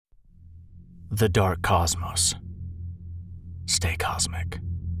The Dark Cosmos. Stay cosmic.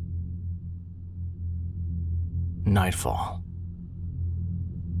 Nightfall.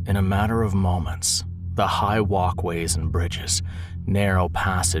 In a matter of moments, the high walkways and bridges, narrow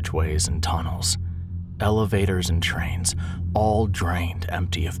passageways and tunnels, elevators and trains, all drained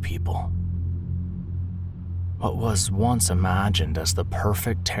empty of people. What was once imagined as the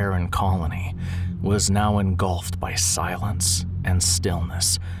perfect Terran colony was now engulfed by silence and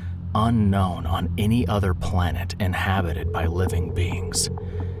stillness, unknown on any other planet inhabited by living beings.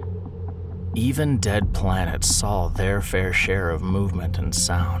 Even dead planets saw their fair share of movement and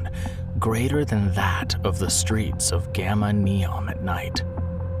sound, greater than that of the streets of Gamma Neom at night.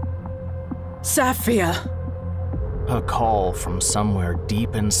 Safiya! A call from somewhere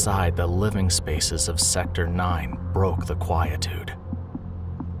deep inside the living spaces of Sector 9 broke the quietude.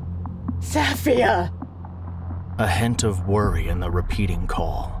 Safiya! A hint of worry in the repeating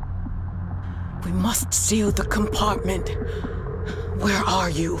call. We must seal the compartment. Where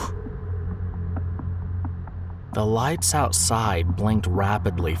are you? The lights outside blinked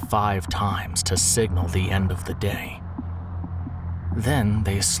rapidly 5 times to signal the end of the day. Then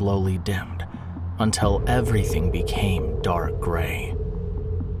they slowly dimmed, until everything became dark gray.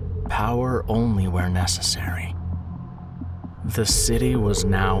 Power only where necessary. The city was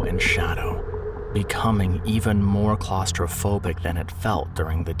now in shadow, becoming even more claustrophobic than it felt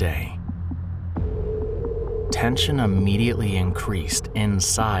during the day. Tension immediately increased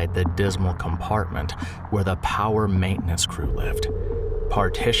inside the dismal compartment where the power maintenance crew lived,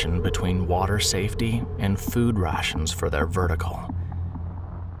 partitioned between water safety and food rations for their vertical.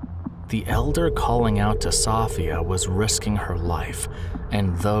 The elder calling out to Safiya was risking her life,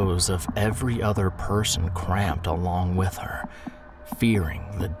 and those of every other person cramped along with her, fearing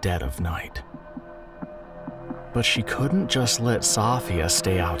the dead of night. But she couldn't just let Safiya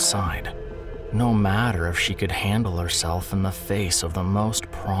stay outside, no matter if she could handle herself in the face of the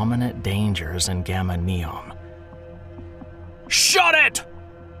most prominent dangers in Gamma Neom. Shut it!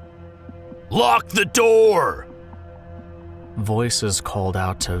 Lock the door! Voices called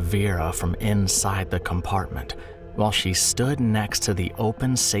out to Vera from inside the compartment while she stood next to the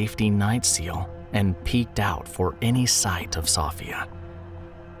open safety night seal and peeked out for any sight of Safiya.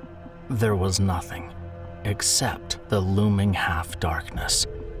 There was nothing except the looming half-darkness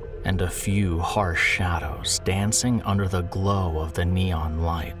and a few harsh shadows dancing under the glow of the neon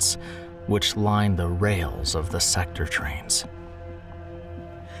lights, which lined the rails of the sector trains.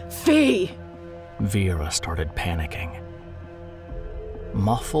 Fee! Vera started panicking.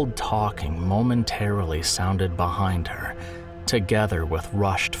 Muffled talking momentarily sounded behind her, together with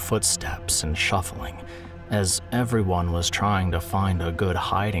rushed footsteps and shuffling, as everyone was trying to find a good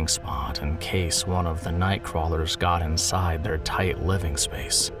hiding spot in case one of the nightcrawlers got inside their tight living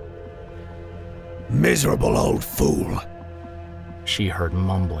space. Miserable old fool, she heard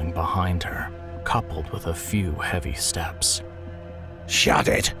mumbling behind her, coupled with a few heavy steps. Shut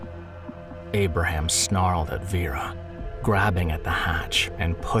it! Abraham snarled at Vera, grabbing at the hatch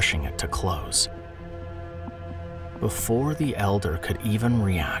and pushing it to close. Before the elder could even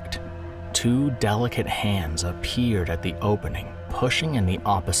react, 2 delicate hands appeared at the opening, pushing in the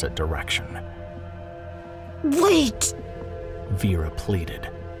opposite direction. Wait! Vera pleaded,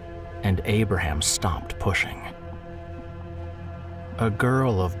 and Abraham stopped pushing. A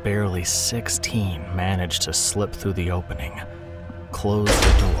girl of barely 16 managed to slip through the opening, close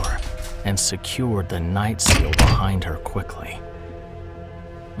the door, and secured the night seal behind her quickly.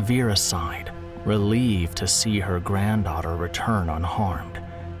 Vera sighed, relieved to see her granddaughter return unharmed.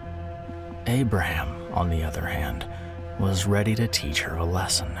 Abraham, on the other hand, was ready to teach her a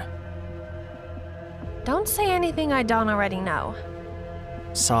lesson. Don't say anything I don't already know,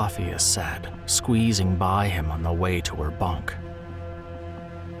 Safiya said, squeezing by him on the way to her bunk.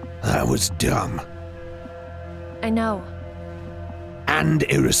 That was dumb. I know. And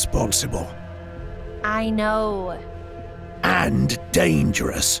irresponsible. I know. And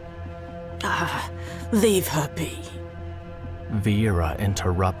dangerous. Leave her be. Vera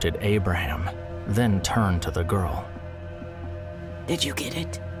interrupted Abraham, then turned to the girl. Did you get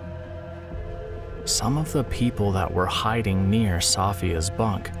it? Some of the people that were hiding near Safiya's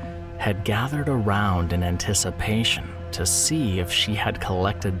bunk had gathered around in anticipation to see if she had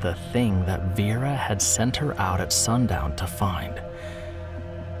collected the thing that Vera had sent her out at sundown to find.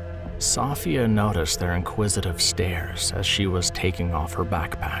 Safiya noticed their inquisitive stares as she was taking off her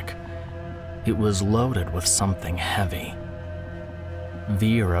backpack. It was loaded with something heavy.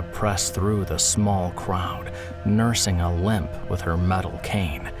 Vera pressed through the small crowd, nursing a limp with her metal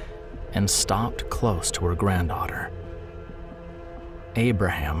cane, and stopped close to her granddaughter.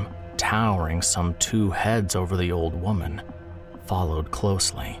 Abraham, towering some 2 heads over the old woman, followed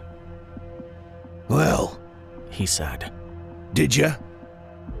closely. Well, He said. did ya?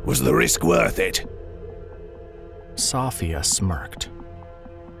 Was the risk worth it? Safiya smirked.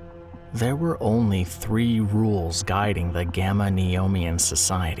 There were only 3 rules guiding the Gamma Neomian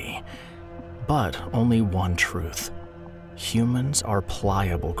society, but only one truth. Humans are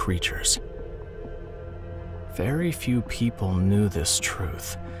pliable creatures. Very few people knew this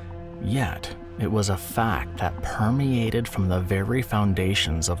truth, yet it was a fact that permeated from the very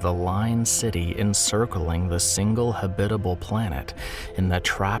foundations of the line city encircling the single habitable planet in the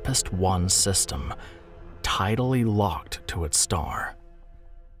TRAPPIST-1 system, tidally locked to its star.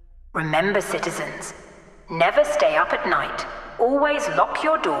 Remember, citizens, never stay up at night, always lock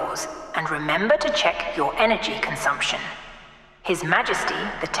your doors, and remember to check your energy consumption. His Majesty,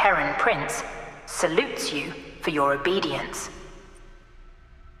 the Terran Prince, salutes you for your obedience.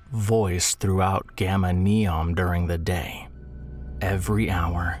 Voiced throughout Gamma Neom during the day, every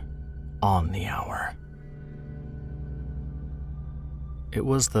hour, on the hour. It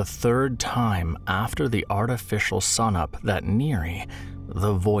was the 3rd time after the artificial sunup that Neri,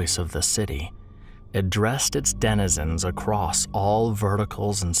 the voice of the city, addressed its denizens across all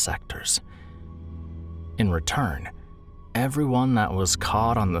verticals and sectors. In return, everyone that was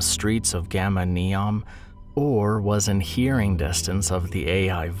caught on the streets of Gamma Neom or was in hearing distance of the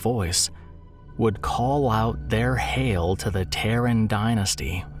AI voice would call out their hail to the Terran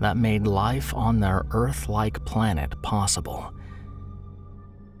dynasty that made life on their Earth-like planet possible.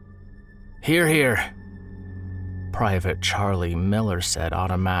 "Hear, hear," Private Charlie Miller said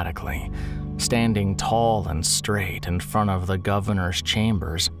automatically, standing tall and straight in front of the governor's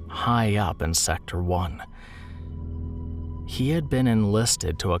chambers high up in Sector 1. He had been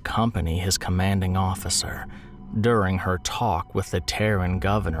enlisted to accompany his commanding officer during her talk with the Terran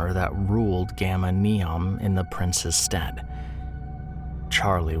governor that ruled Gamma Neom in the prince's stead.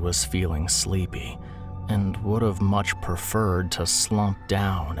 Charlie was feeling sleepy and would have much preferred to slump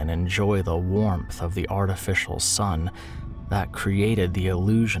down and enjoy the warmth of the artificial sun that created the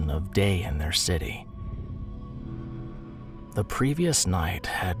illusion of day in their city. The previous night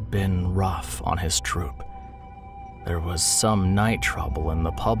had been rough on his troop. There was some night trouble in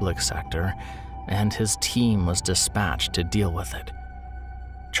the public sector, and his team was dispatched to deal with it.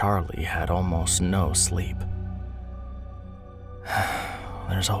 Charlie had almost no sleep.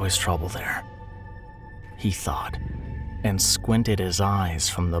 There's always trouble there, he thought, and squinted his eyes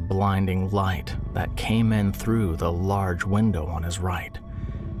from the blinding light that came in through the large window on his right.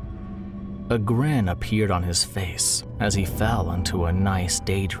 A grin appeared on his face as he fell into a nice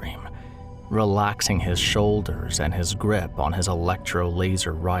daydream, relaxing his shoulders and his grip on his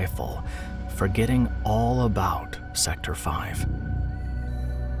electro-laser rifle, forgetting all about Sector 5.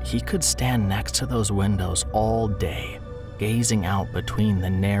 He could stand next to those windows all day, gazing out between the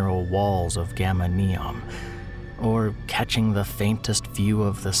narrow walls of Gamma Neom, or catching the faintest view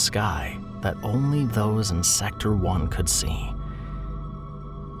of the sky that only those in Sector 1 could see.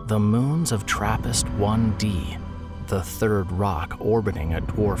 The moons of TRAPPIST-1D, the 3rd rock orbiting a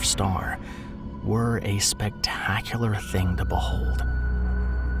dwarf star, were a spectacular thing to behold.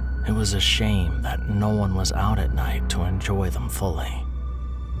 It was a shame that no one was out at night to enjoy them fully.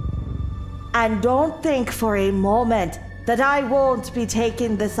 And don't think for a moment that I won't be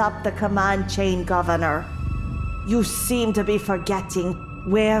taking this up the command chain, Governor. You seem to be forgetting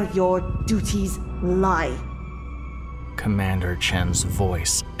where your duties lie. Commander Chen's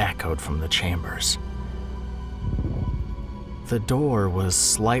voice echoed from the chambers. The door was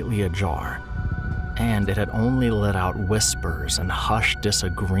slightly ajar, and it had only let out whispers and hushed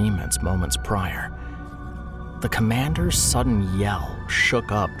disagreements moments prior. The commander's sudden yell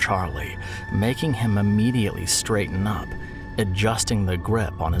shook up Charlie, making him immediately straighten up, adjusting the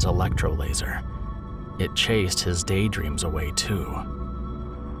grip on his electro-laser. It chased his daydreams away too.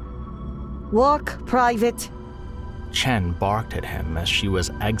 Walk, Private. Chen barked at him as she was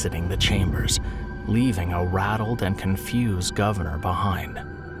exiting the chambers, leaving a rattled and confused governor behind.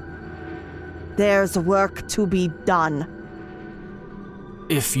 There's work to be done.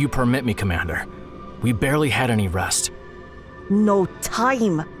 If you permit me, Commander, we barely had any rest. No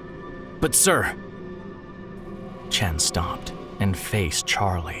time. But sir... Chen stopped and faced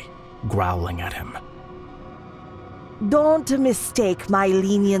Charlie, growling at him. Don't mistake my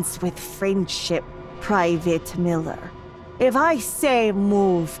lenience with friendship, Private Miller. If I say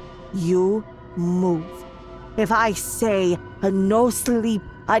move, you move. If I say no sleep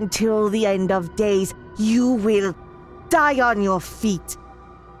until the end of days, you will die on your feet.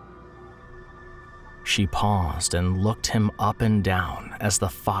 She paused and looked him up and down as the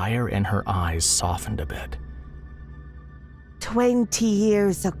fire in her eyes softened a bit. 20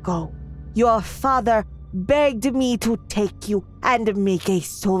 years ago, your father begged me to take you and make a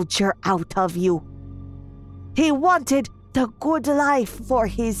soldier out of you. He wanted the good life for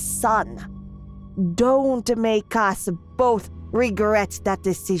his son. Don't make us both regret that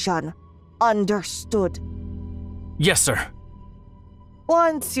decision. Understood? Yes, sir.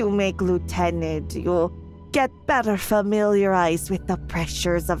 Once you make lieutenant, you'll get better familiarized with the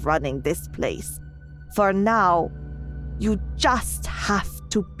pressures of running this place. For now, you just have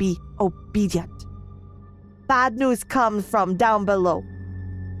to be obedient. Bad news comes from down below.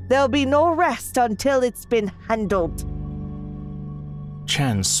 There'll be no rest until it's been handled.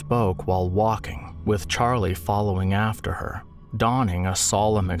 Chen spoke while walking, with Charlie following after her, donning a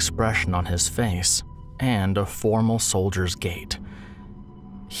solemn expression on his face and a formal soldier's gait.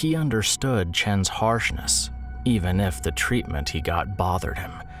 He understood Chen's harshness, even if the treatment he got bothered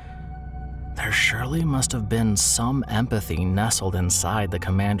him. There surely must have been some empathy nestled inside the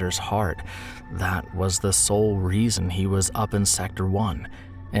commander's heart. That was the sole reason he was up in Sector 1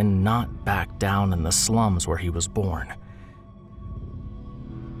 and not back down in the slums where he was born.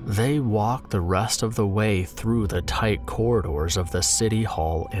 They walked the rest of the way through the tight corridors of the city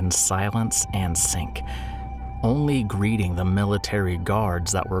hall in silence and sync, only greeting the military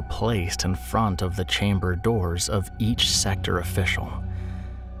guards that were placed in front of the chamber doors of each sector official.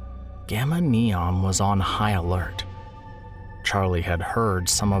 Gamma Neom was on high alert. Charlie had heard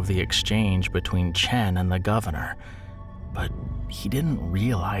some of the exchange between Chen and the governor, but he didn't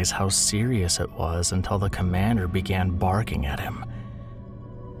realize how serious it was until the commander began barking at him.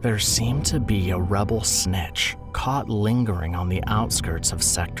 There seemed to be a rebel snitch caught lingering on the outskirts of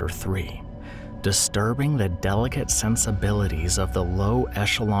Sector 3, disturbing the delicate sensibilities of the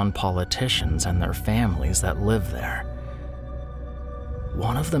low-echelon politicians and their families that live there.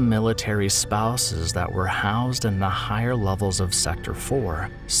 One of the military spouses that were housed in the higher levels of Sector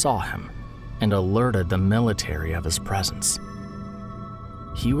 4 saw him and alerted the military of his presence.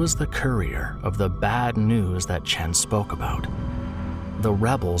 He was the courier of the bad news that Chen spoke about. The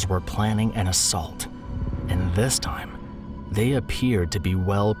rebels were planning an assault, and this time, they appeared to be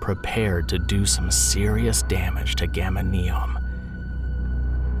well prepared to do some serious damage to Gamma Neom.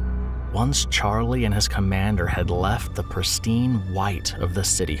 Once Charlie and his commander had left the pristine white of the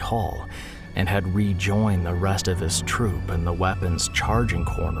city hall and had rejoined the rest of his troop in the weapons charging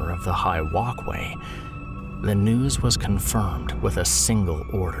corner of the high walkway, the news was confirmed with a single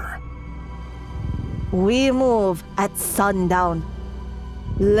order. We move at sundown.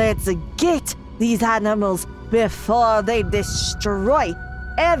 Let's get these animals before they destroy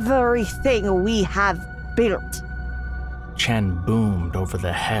everything we have built. Chen boomed over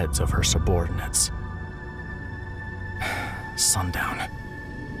the heads of her subordinates. Sundown.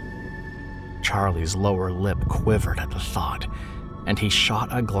 Charlie's lower lip quivered at the thought, and he shot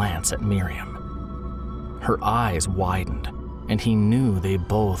a glance at Miriam. Her eyes widened, and he knew they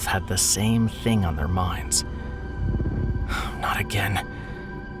both had the same thing on their minds. Not again.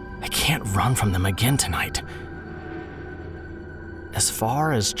 I can't run from them again tonight. As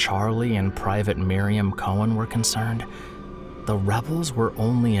far as Charlie and Private Miriam Cohen were concerned, the rebels were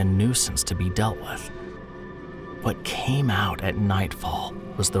only a nuisance to be dealt with. What came out at nightfall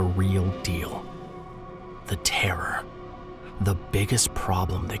was the real deal. The terror. The biggest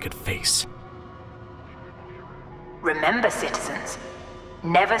problem they could face. Remember, citizens,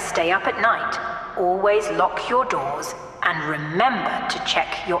 never stay up at night. Always lock your doors, and remember to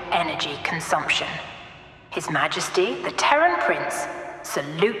check your energy consumption. His Majesty, the Terran Prince,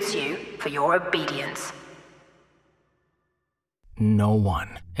 salutes you for your obedience. No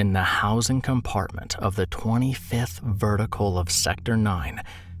one in the housing compartment of the 25th vertical of Sector 9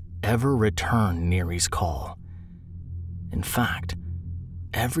 ever returned Neri's call. In fact,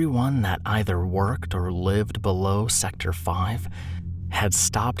 everyone that either worked or lived below Sector 5 had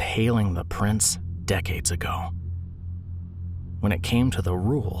stopped hailing the prince decades ago. When it came to the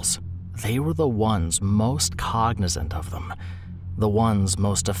rules, they were the ones most cognizant of them, the ones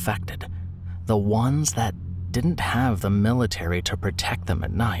most affected, the ones that didn't have the military to protect them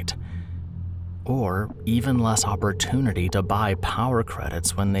at night, or even less opportunity to buy power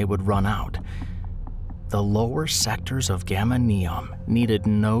credits when they would run out. The lower sectors of Gamma Neom needed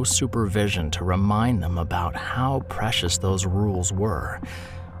no supervision to remind them about how precious those rules were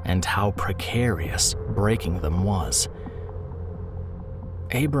and how precarious breaking them was.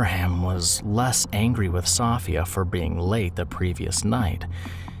 Abraham was less angry with Safiya for being late the previous night,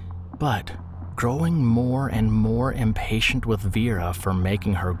 but growing more and more impatient with Vera for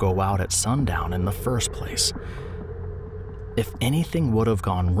making her go out at sundown in the first place. If anything would have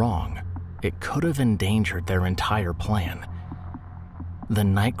gone wrong, it could have endangered their entire plan. The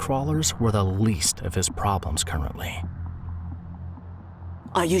Nightcrawlers were the least of his problems currently.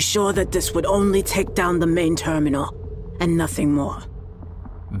 Are you sure that this would only take down the main terminal, and nothing more?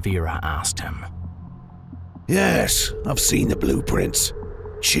 Vera asked him. Yes, I've seen the blueprints.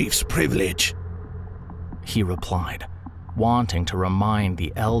 Chief's privilege. He replied, wanting to remind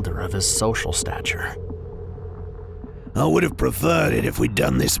the Elder of his social stature. I would have preferred it if we'd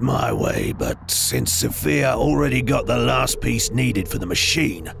done this my way, but since Safiya already got the last piece needed for the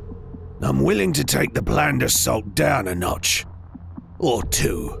machine, I'm willing to take the planned assault down a notch. Or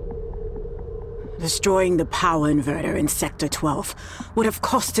two. Destroying the power inverter in Sector 12 would have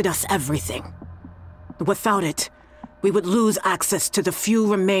costed us everything. Without it, we would lose access to the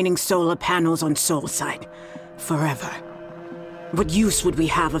few remaining solar panels on Soulside. Forever. What use would we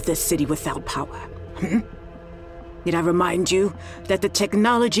have of this city without power? Did I remind you that the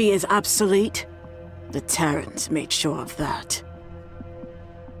technology is obsolete? The Terrans made sure of that.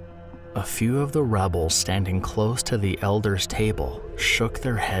 A few of the rebels standing close to the Elder's table shook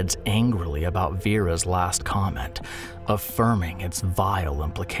their heads angrily about Vera's last comment, affirming its vile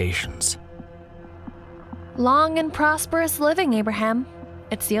implications. Long and prosperous living, Abraham.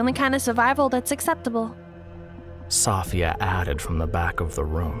 It's the only kind of survival that's acceptable. Safiya added from the back of the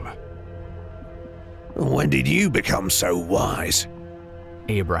room. When did you become so wise?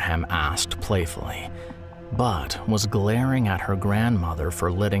 Abraham asked playfully, but was glaring at her grandmother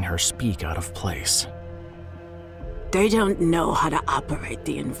for letting her speak out of place. They don't know how to operate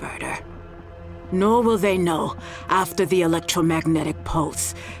the inverter. Nor will they know, after the electromagnetic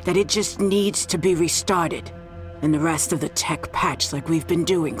pulse, that it just needs to be restarted, and the rest of the tech patched like we've been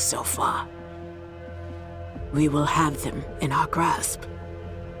doing so far. We will have them in our grasp.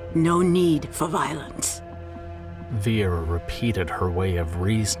 No need for violence. Vera repeated her way of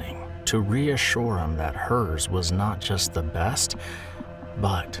reasoning to reassure him that hers was not just the best,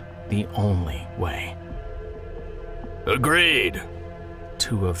 but the only way. Agreed.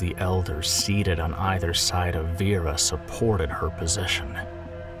 Two of the elders seated on either side of Vera supported her position.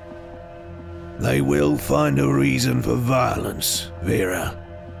 They will find a reason for violence, Vera.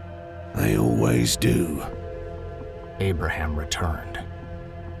 They always do. Abraham returned.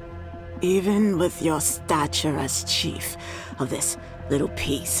 Even with your stature as chief of this little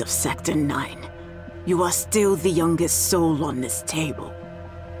piece of Sector 9, you are still the youngest soul on this table.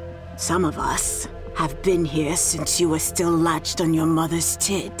 Some of us have been here since you were still latched on your mother's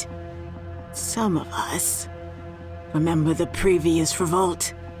tit. Some of us remember the previous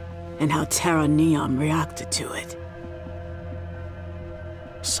revolt and how Terra Neom reacted to it.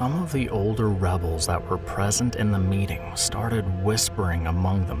 Some of the older rebels that were present in the meeting started whispering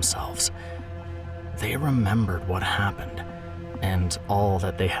among themselves. They remembered what happened and all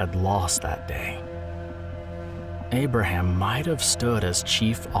that they had lost that day. Abraham might have stood as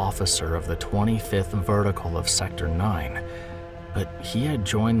chief officer of the 25th Vertical of Sector 9, but he had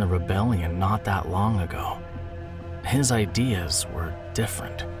joined the rebellion not that long ago. His ideas were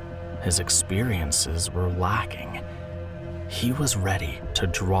different. His experiences were lacking. He was ready to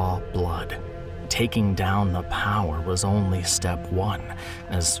draw blood. Taking down the power was only step one,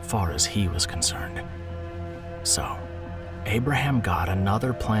 as far as he was concerned. So, Abraham got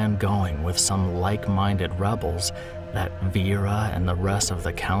another plan going with some like-minded rebels that Vera and the rest of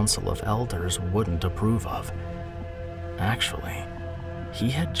the Council of Elders wouldn't approve of. Actually, he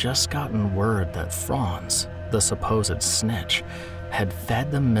had just gotten word that Franz, the supposed snitch, had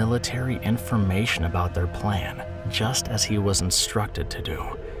fed the military information about their plan, just as he was instructed to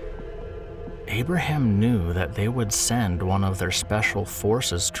do. Abraham knew that they would send one of their special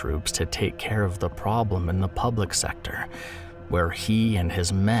forces troops to take care of the problem in the public sector, where he and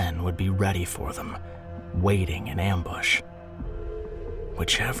his men would be ready for them, waiting in ambush.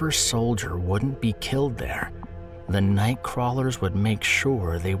 Whichever soldier wouldn't be killed there, the Nightcrawlers would make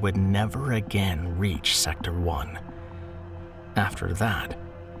sure they would never again reach Sector 1. After that,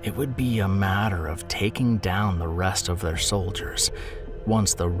 it would be a matter of taking down the rest of their soldiers,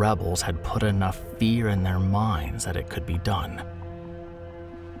 once the rebels had put enough fear in their minds that it could be done.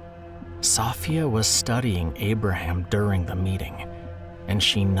 Safiya was studying Abraham during the meeting, and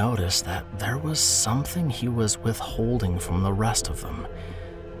she noticed that there was something he was withholding from the rest of them.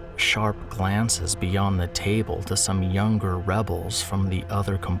 Sharp glances beyond the table to some younger rebels from the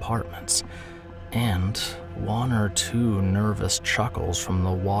other compartments, and one or two nervous chuckles from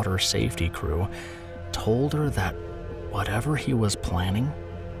the water safety crew told her that whatever he was planning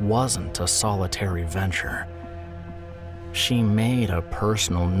wasn't a solitary venture. She made a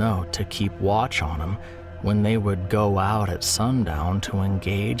personal note to keep watch on him when they would go out at sundown to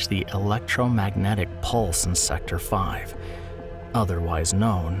engage the electromagnetic pulse in Sector 5, otherwise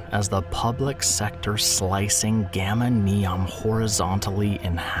known as the public sector slicing gamma Neom horizontally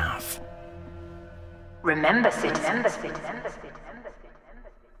in half. Remember, citizens.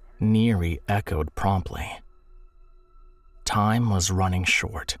 Neary echoed promptly. Time was running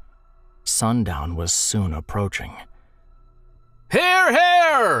short. Sundown was soon approaching. "Here,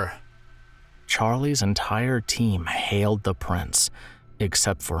 here!" Charlie's entire team hailed the prince,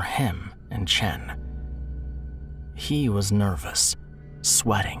 except for him and Chen. He was nervous,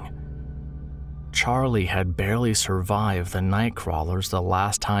 sweating. Charlie had barely survived the Nightcrawlers the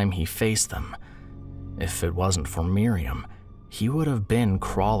last time he faced them. If it wasn't for Miriam, he would have been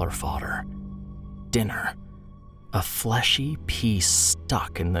crawler fodder. Dinner. A fleshy piece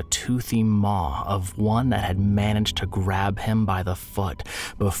stuck in the toothy maw of one that had managed to grab him by the foot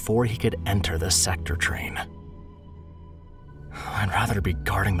before he could enter the sector train. I'd rather be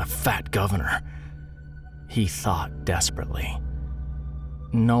guarding the fat governor, he thought desperately.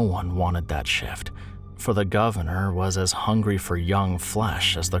 No one wanted that shift, for the governor was as hungry for young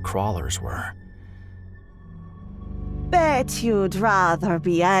flesh as the crawlers were. Bet you'd rather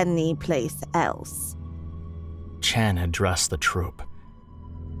be any place else. Chen addressed the troop.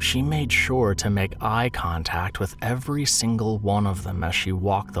 She made sure to make eye contact with every single one of them as she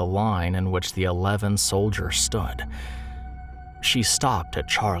walked the line in which the 11 soldiers stood. She stopped at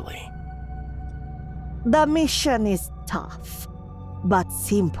Charlie. The mission is tough, but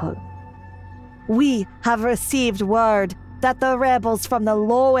simple. We have received word that the rebels from the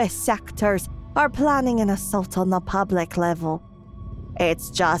lowest sectors are planning an assault on the public level.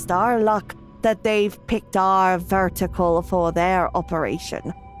 It's just our luck that they've picked our vertical for their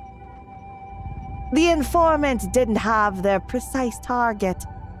operation. The informant didn't have their precise target,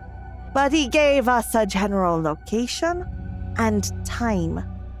 but he gave us a general location and time.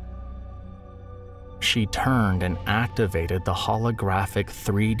 She turned and activated the holographic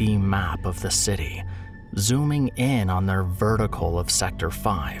 3D map of the city, zooming in on their vertical of Sector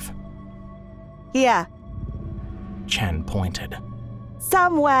 5. Here. Chen pointed.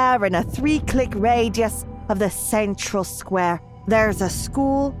 Somewhere in a 3-click radius of the central square, there's a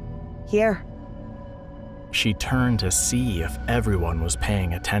school here. She turned to see if everyone was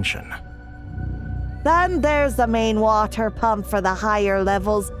paying attention. Then there's the main water pump for the higher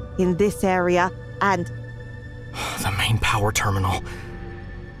levels in this area, and... The main power terminal.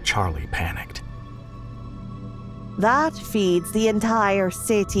 Charlie panicked. That feeds the entire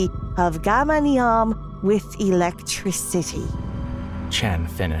city of Gamma Neom with electricity. Chen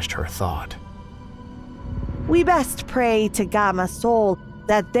finished her thought. We best pray to Gamma Soul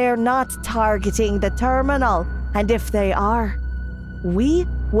that they're not targeting the terminal, and if they are, we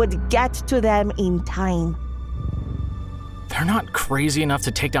would get to them in time. They're not crazy enough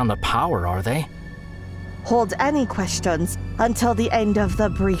to take down the power, are they? Hold any questions until the end of the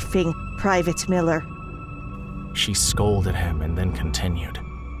briefing, Private Miller. She scolded him and then continued.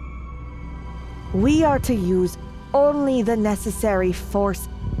 We are to use only the necessary force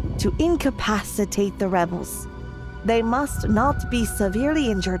to incapacitate the rebels. They must not be severely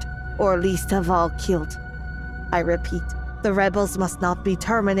injured, or least of all killed. I repeat, the rebels must not be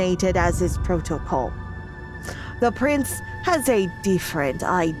terminated as is protocol. The prince has a different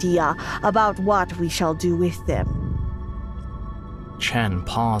idea about what we shall do with them. Chen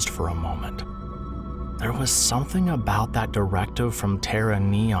paused for a moment. There was something about that directive from Terra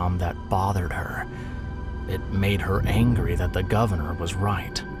Neom that bothered her. It made her angry that the governor was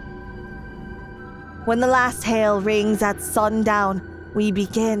right. When the last hail rings at sundown, we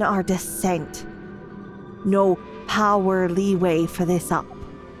begin our descent. No power leeway for this up,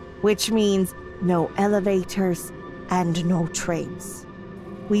 which means no elevators and no trains.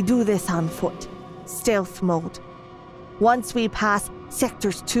 We do this on foot, stealth mode. Once we pass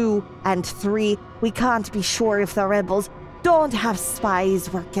Sectors 2 and 3, we can't be sure if the rebels don't have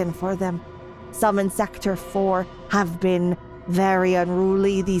spies working for them. Some in Sector 4 have been very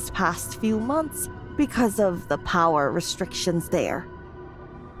unruly these past few months because of the power restrictions there.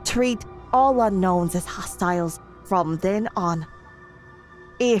 Treat all unknowns as hostiles from then on.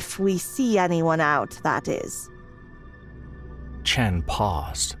 If we see anyone out, that is. Chen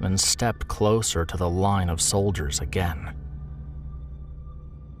paused and stepped closer to the line of soldiers again.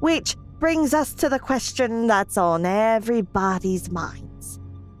 Which brings us to the question that's on everybody's minds.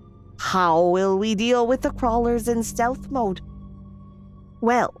 How will we deal with the crawlers in stealth mode?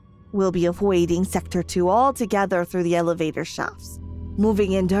 Well, we'll be avoiding Sector 2 altogether through the elevator shafts.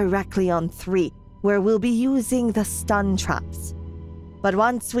 moving in directly on 3, where we'll be using the stun traps. But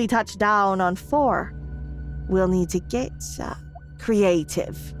once we touch down on 4, we'll need to get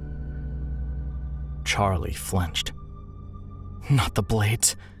creative. Charlie flinched. Not the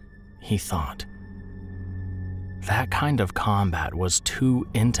blades, he thought. That kind of combat was too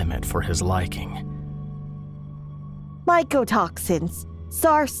intimate for his liking. Mycotoxins,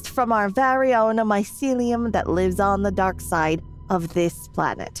 sourced from our very own mycelium that lives on the dark side of this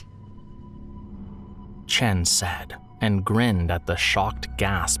planet. Chen said, and grinned at the shocked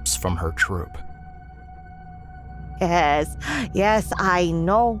gasps from her troop. Yes, I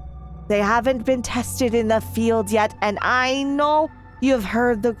know. They haven't been tested in the field yet, and I know you've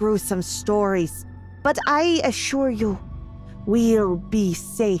heard the gruesome stories. But I assure you, we'll be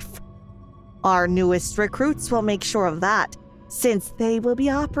safe. Our newest recruits will make sure of that, since they will be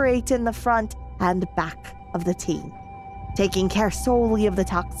operating the front and back of the team, taking care solely of the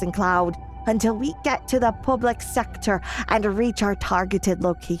toxin cloud until we get to the public sector and reach our targeted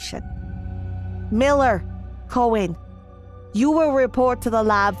location. Miller, Cohen, you will report to the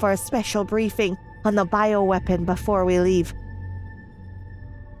lab for a special briefing on the bioweapon before we leave.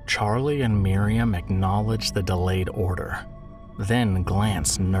 Charlie and Miriam acknowledged the delayed order, then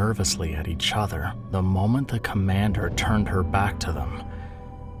glanced nervously at each other the moment the commander turned her back to them.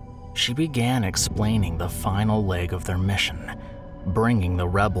 She began explaining the final leg of their mission, bringing the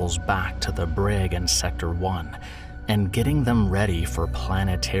rebels back to the brig in Sector 1 and getting them ready for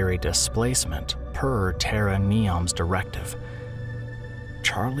planetary displacement per Terra Neom's directive.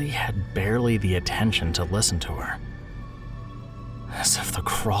 Charlie had barely the attention to listen to her. As if the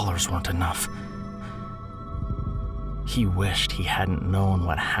crawlers weren't enough. He wished he hadn't known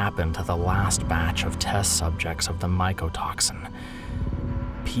what happened to the last batch of test subjects of the mycotoxin.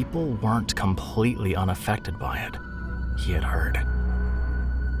 People weren't completely unaffected by it, he had heard.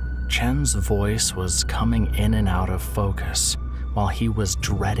 Chen's voice was coming in and out of focus while he was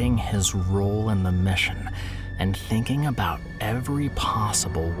dreading his role in the mission and thinking about every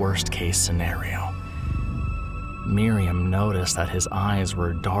possible worst-case scenario. Miriam noticed that his eyes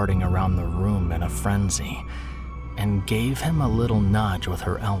were darting around the room in a frenzy and gave him a little nudge with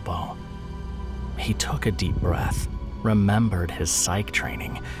her elbow. He took a deep breath, remembered his psych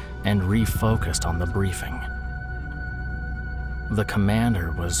training, and refocused on the briefing. The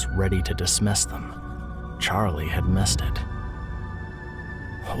commander was ready to dismiss them. Charlie had missed it.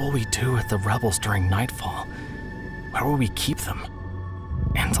 What will we do with the rebels during nightfall? Where will we keep them?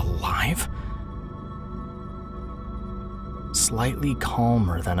 And alive? Slightly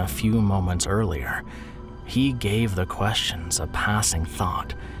calmer than a few moments earlier, he gave the questions a passing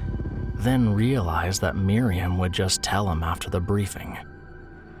thought, then realized that Miriam would just tell him after the briefing.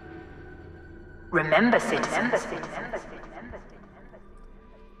 Remember, citizens.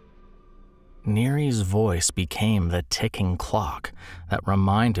 Neri's voice became the ticking clock that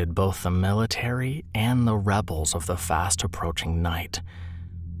reminded both the military and the rebels of the fast-approaching night.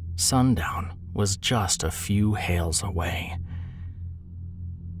 Sundown was just a few hails away.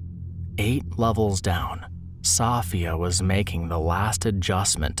 8 levels down, Safiya was making the last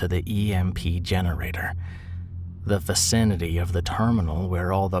adjustment to the EMP generator. The vicinity of the terminal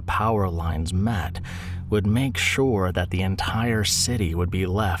where all the power lines met would make sure that the entire city would be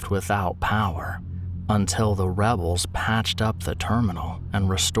left without power until the rebels patched up the terminal and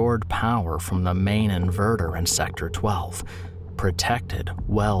restored power from the main inverter in Sector 12, protected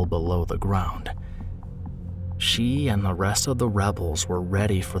well below the ground. She and the rest of the rebels were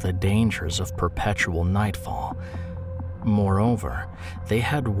ready for the dangers of perpetual nightfall. Moreover, they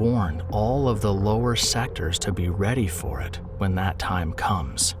had warned all of the lower sectors to be ready for it when that time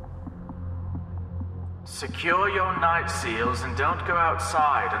comes. Secure your night seals and don't go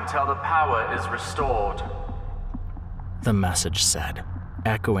outside until the power is restored, the message said,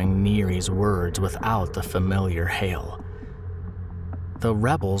 echoing Neri's words without the familiar hail. The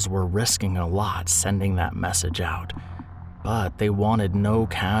rebels were risking a lot sending that message out, but they wanted no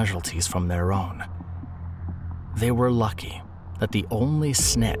casualties from their own. They were lucky that the only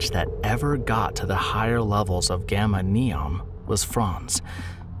snitch that ever got to the higher levels of Gamma Neom was Franz,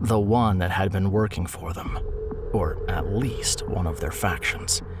 the one that had been working for them, or at least one of their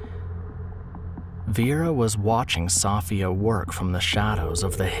factions. Vera was watching Safiya work from the shadows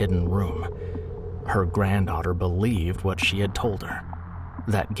of the hidden room. Her granddaughter believed what she had told her,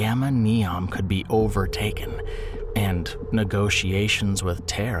 that Gamma Neom could be overtaken, and negotiations with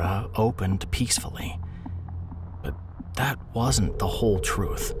Terra opened peacefully. But that wasn't the whole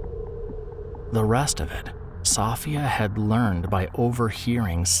truth. The rest of it, Safiya had learned by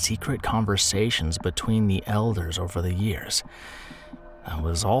overhearing secret conversations between the elders over the years. That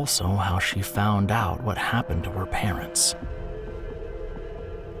was also how she found out what happened to her parents.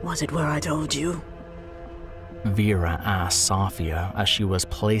 Was it where I told you? Vera asked Safiya as she was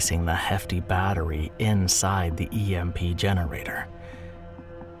placing the hefty battery inside the EMP generator.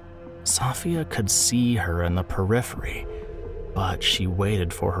 Safiya could see her in the periphery, but she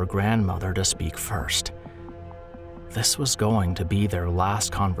waited for her grandmother to speak first. This was going to be their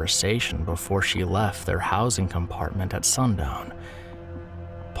last conversation before she left their housing compartment at sundown,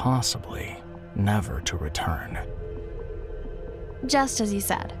 possibly never to return. Just as you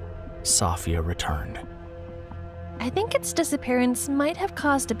said. Safiya returned. I think its disappearance might have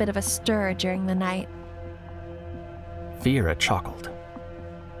caused a bit of a stir during the night. Vera chuckled.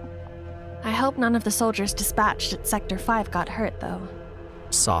 I hope none of the soldiers dispatched at Sector 5 got hurt, though.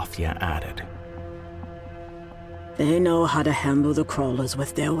 Safiya added. They know how to handle the crawlers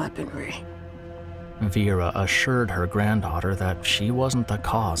with their weaponry. Vera assured her granddaughter that she wasn't the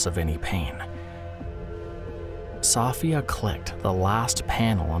cause of any pain. Safiya clicked the last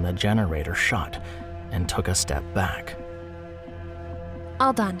panel on the generator shut and took a step back.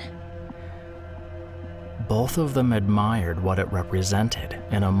 All done. Both of them admired what it represented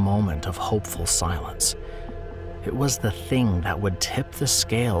in a moment of hopeful silence. It was the thing that would tip the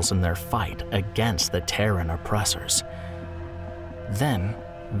scales in their fight against the Terran oppressors. Then,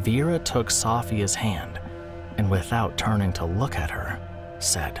 Vera took Safiya's hand and, without turning to look at her,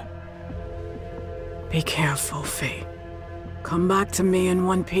 said, Be careful, Faye. Come back to me in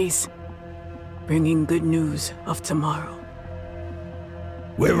one piece, bringing good news of tomorrow.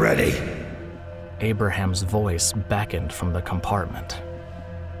 We're ready. Abraham's voice beckoned from the compartment.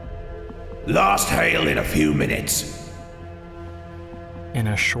 Last hail in a few minutes. In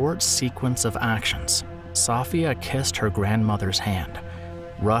a short sequence of actions, Safiya kissed her grandmother's hand,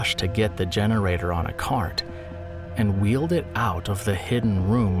 rushed to get the generator on a cart, and wheeled it out of the hidden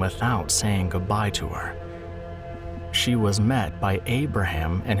room without saying goodbye to her. She was met by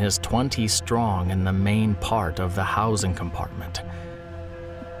Abraham and his 20 strong in the main part of the housing compartment.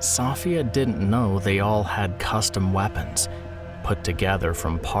 Safiya didn't know they all had custom weapons, put together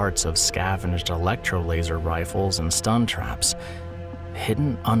from parts of scavenged electro-laser rifles and stun traps,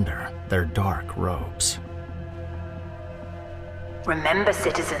 hidden under their dark robes. Remember,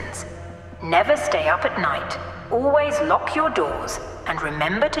 citizens, never stay up at night. Always lock your doors and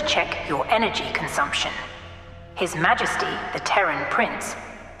remember to check your energy consumption. His Majesty, the Terran Prince,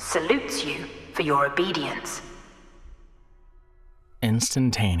 salutes you for your obedience.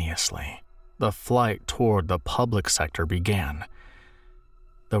 Instantaneously, the flight toward the public sector began.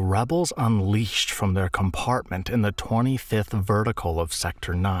 The rebels unleashed from their compartment in the 25th vertical of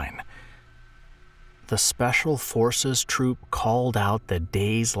Sector 9. The Special Forces troop called out the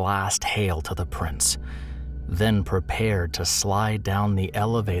day's last hail to the prince, then prepared to slide down the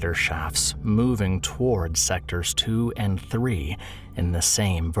elevator shafts moving toward Sectors 2 and 3 in the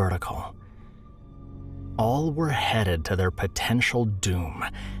same vertical. All were headed to their potential doom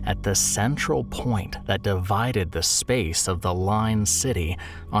at the central point that divided the space of the Line City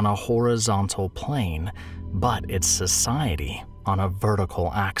on a horizontal plane, but its society on a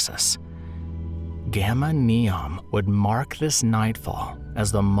vertical axis. Gamma Neom would mark this nightfall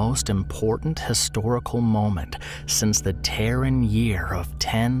as the most important historical moment since the Terran year of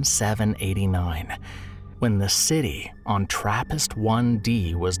 10789, when the city on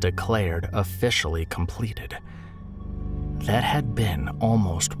TRAPPIST-1D was declared officially completed. That had been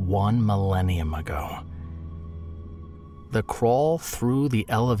almost 1 millennium ago. The crawl through the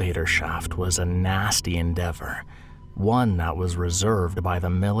elevator shaft was a nasty endeavor, one that was reserved by the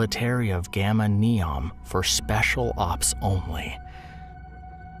military of Gamma Neom for special ops only.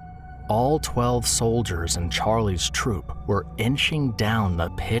 All 12 soldiers in Charlie's troop were inching down the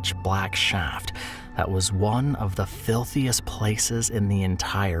pitch-black shaft that was one of the filthiest places in the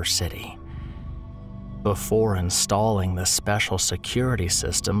entire city. Before installing the special security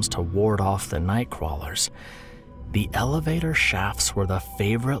systems to ward off the nightcrawlers, the elevator shafts were the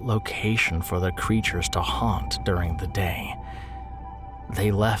favorite location for the creatures to haunt during the day.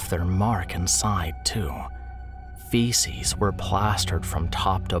 They left their mark inside, too. Feces were plastered from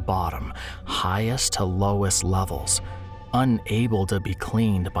top to bottom, highest to lowest levels, unable to be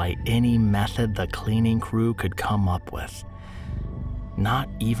cleaned by any method the cleaning crew could come up with. Not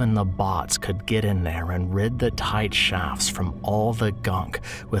even the bots could get in there and rid the tight shafts from all the gunk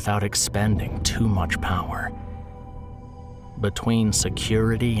without expending too much power. Between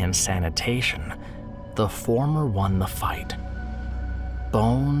security and sanitation, the former won the fight.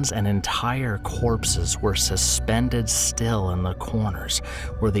 Bones and entire corpses were suspended still in the corners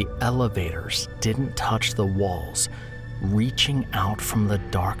where the elevators didn't touch the walls, reaching out from the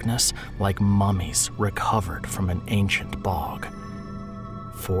darkness like mummies recovered from an ancient bog.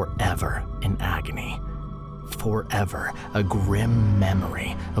 Forever in agony. Forever a grim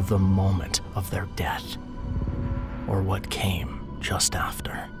memory of the moment of their death, or what came just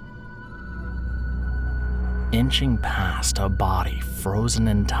after. Inching past a body frozen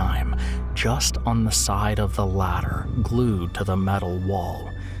in time, just on the side of the ladder glued to the metal wall,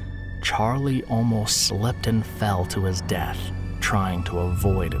 Charlie almost slipped and fell to his death, trying to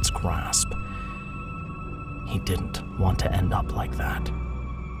avoid its grasp. He didn't want to end up like that.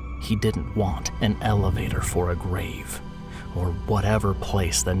 He didn't want an elevator for a grave, or whatever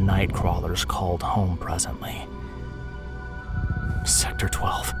place the Nightcrawlers called home presently. Sector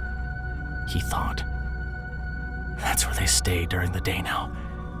 12, he thought. That's where they stay during the day now.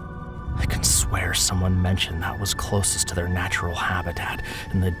 I can swear someone mentioned that was closest to their natural habitat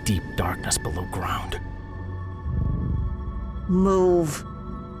in the deep darkness below ground. Move.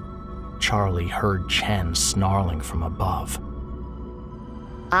 Charlie heard Chen snarling from above.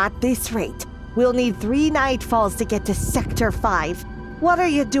 At this rate, we'll need 3 nightfalls to get to Sector 5. What are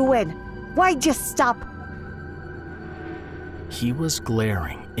you doing? Why just stop? He was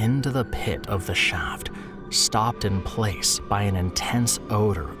glaring into the pit of the shaft, stopped in place by an intense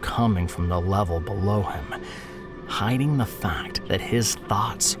odor coming from the level below him, hiding the fact that his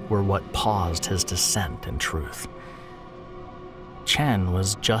thoughts were what paused his descent in truth. Chen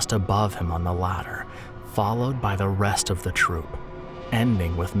was just above him on the ladder, followed by the rest of the troop,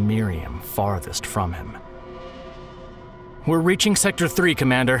 ending with Miriam farthest from him. We're reaching Sector 3,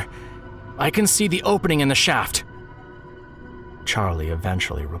 Commander. I can see the opening in the shaft, Charlie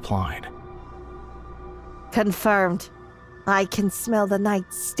eventually replied. Confirmed. I can smell the night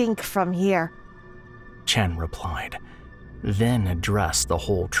stink from here, Chen replied, then addressed the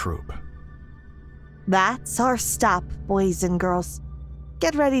whole troop. That's our stop, boys and girls.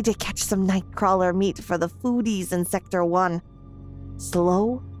 Get ready to catch some Nightcrawler meat for the foodies in Sector 1.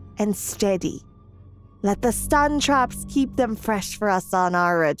 Slow and steady. Let the stun traps keep them fresh for us on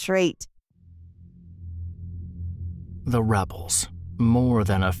our retreat. The rebels, more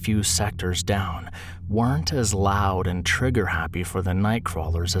than a few sectors down, weren't as loud and trigger-happy for the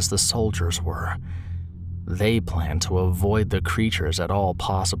Nightcrawlers as the soldiers were. They planned to avoid the creatures at all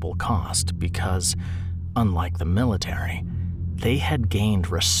possible cost because, unlike the military, they had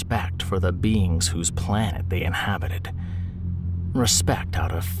gained respect for the beings whose planet they inhabited. Respect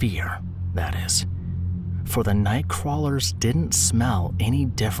out of fear, that is. For the Nightcrawlers didn't smell any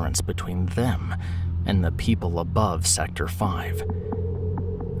difference between them and the people above Sector 5.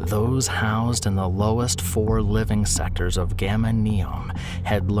 Those housed in the lowest 4 living sectors of Gamma Neom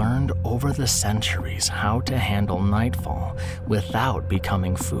had learned over the centuries how to handle nightfall without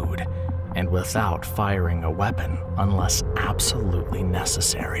becoming food and without firing a weapon unless absolutely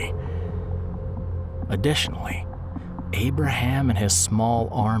necessary. Additionally, Abraham and his small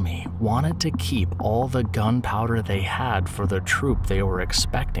army wanted to keep all the gunpowder they had for the troop they were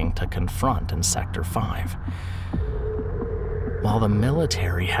expecting to confront in Sector 5. While the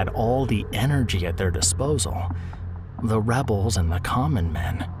military had all the energy at their disposal, the rebels and the common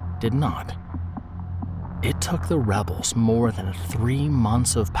men did not. It took the rebels more than 3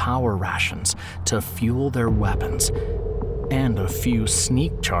 months of power rations to fuel their weapons, and a few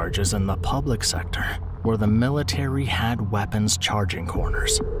sneak charges in the public sector where the military had weapons charging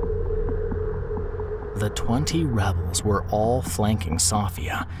corners. The 20 rebels were all flanking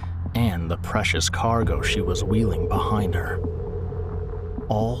Safiya and the precious cargo she was wheeling behind her.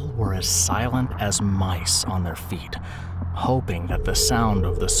 All were as silent as mice on their feet, hoping that the sound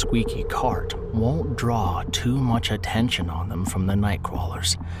of the squeaky cart won't draw too much attention on them from the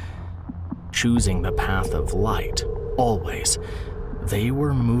Nightcrawlers. Choosing the path of light, always, they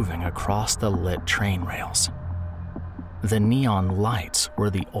were moving across the lit train rails. The neon lights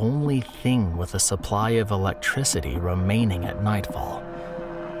were the only thing with a supply of electricity remaining at nightfall.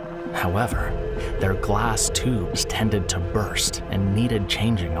 However, their glass tubes tended to burst and needed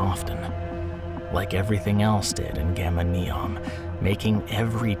changing often, like everything else did in Gamma Neom, making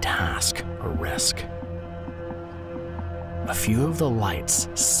every task a risk. A few of the lights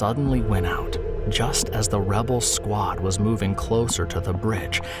suddenly went out just as the rebel squad was moving closer to the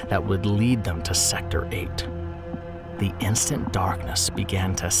bridge that would lead them to Sector 8. The instant darkness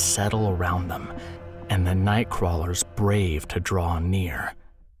began to settle around them, and the Nightcrawlers braved to draw near.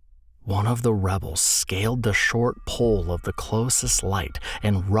 One of the rebels scaled the short pole of the closest light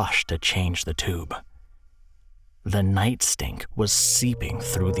and rushed to change the tube. The night stink was seeping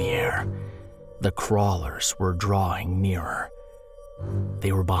through the air. The crawlers were drawing nearer.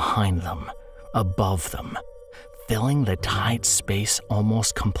 They were behind them, above them, filling the tight space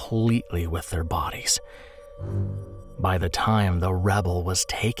almost completely with their bodies. By the time the rebel was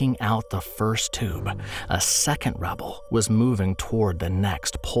taking out the first tube, a second rebel was moving toward the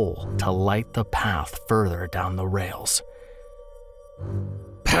next pole to light the path further down the rails.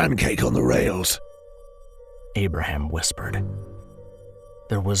 Pancake on the rails, Abraham whispered.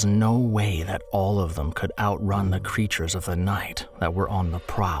 There was no way that all of them could outrun the creatures of the night that were on the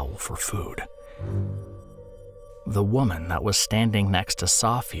prowl for food. The woman that was standing next to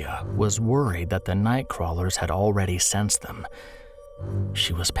Safiya was worried that the night crawlers had already sensed them.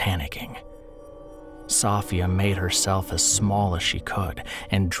 She was panicking. Safiya made herself as small as she could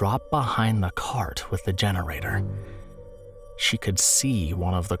and dropped behind the cart with the generator. She could see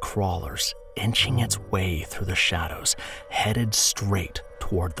one of the crawlers inching its way through the shadows, headed straight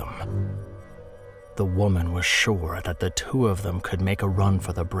toward them. The woman was sure that the two of them could make a run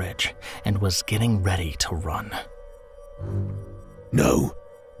for the bridge and was getting ready to run. No,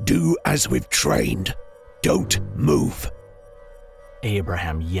 do as we've trained. Don't move,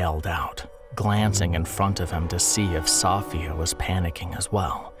 Abraham yelled out, glancing in front of him to see if Safiya was panicking as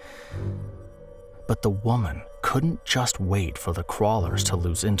well. But the woman couldn't just wait for the crawlers to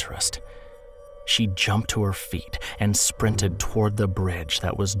lose interest. She jumped to her feet and sprinted toward the bridge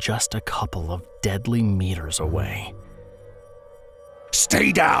that was just a couple of deadly meters away.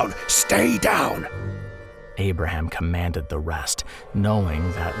 Stay down! Stay down! Abraham commanded the rest, knowing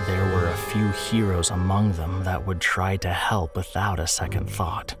that there were a few heroes among them that would try to help without a second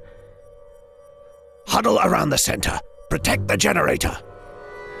thought. Huddle around the center. Protect the generator.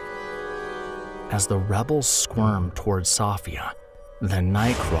 As the rebels squirmed toward Safiya, the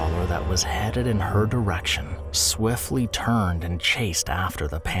nightcrawler that was headed in her direction swiftly turned and chased after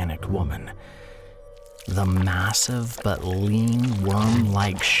the panicked woman. The massive but lean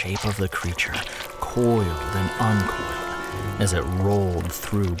worm-like shape of the creature coiled and uncoiled as it rolled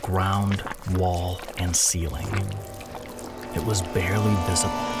through ground, wall, and ceiling. It was barely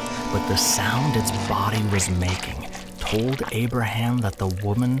visible, but the sound its body was making told Abraham that the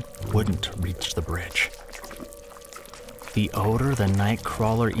woman wouldn't reach the bridge. The odor the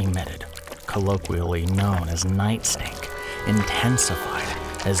nightcrawler emitted, colloquially known as night stink,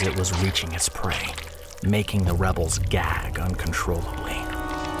 intensified as it was reaching its prey, making the rebels gag uncontrollably.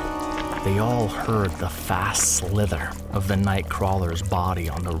 They all heard the fast slither of the nightcrawler's body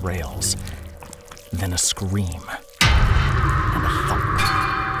on the rails, then a scream and a thump.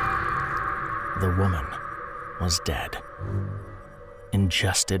 The woman was dead,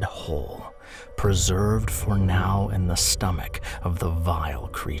 ingested whole, preserved for now in the stomach of the vile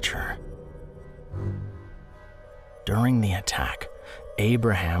creature. During the attack,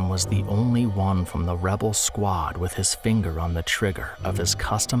 Abraham was the only one from the rebel squad with his finger on the trigger of his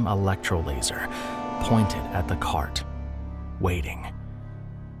custom electrolaser pointed at the cart, waiting.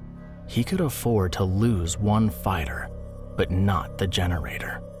 He could afford to lose one fighter, but not the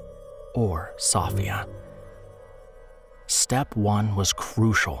generator, or Safiya. Step 1 was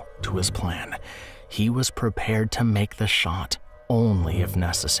crucial to his plan. He was prepared to make the shot only if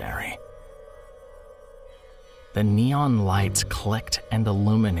necessary. The neon lights clicked and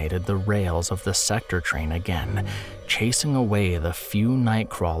illuminated the rails of the sector train again, chasing away the few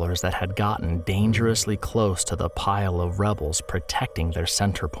nightcrawlers that had gotten dangerously close to the pile of rebels protecting their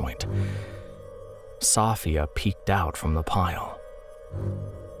center point. Safiya peeked out from the pile.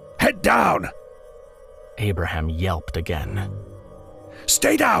 Head down! Abraham yelped again.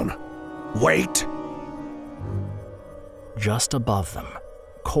 Stay down! Wait! Just above them,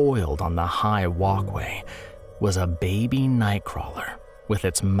 coiled on the high walkway, was a baby nightcrawler with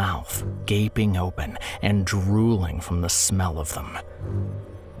its mouth gaping open and drooling from the smell of them.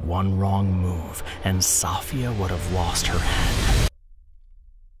 One wrong move and Safiya would have lost her head.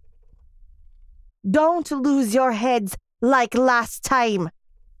 Don't lose your heads like last time,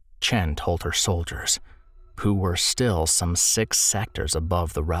 Chen told her soldiers, who were still some 6 sectors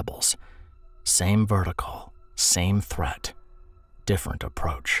above the rebels. Same vertical, same threat, different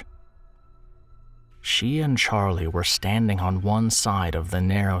approach. She and Charlie were standing on one side of the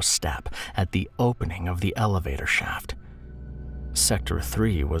narrow step at the opening of the elevator shaft. Sector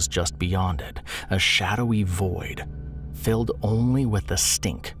 3 was just beyond it, a shadowy void, filled only with the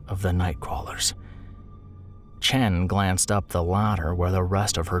stink of the nightcrawlers. Chen glanced up the ladder where the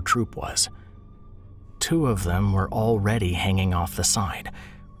rest of her troop was. 2 of them were already hanging off the side,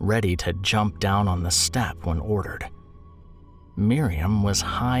 ready to jump down on the step when ordered. Miriam was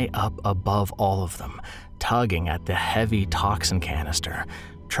high up above all of them, tugging at the heavy toxin canister,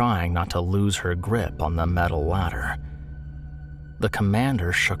 trying not to lose her grip on the metal ladder. The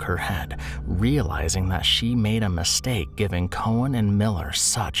commander shook her head, realizing that she made a mistake giving Cohen and Miller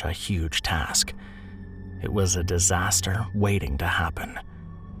such a huge task. It was a disaster waiting to happen.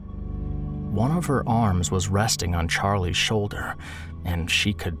 One of her arms was resting on Charlie's shoulder, and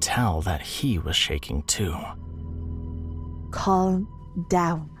she could tell that he was shaking too. Calm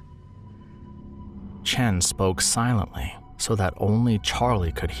down. Chen spoke silently so that only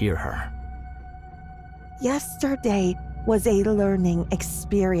Charlie could hear her. Yesterday was a learning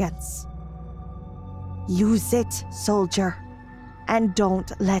experience. Use it, soldier, and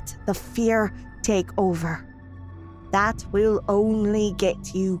don't let the fear take over. That will only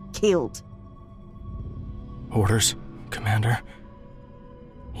get you killed. Orders, Commander,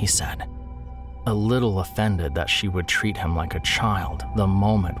 he said, a little offended that she would treat him like a child the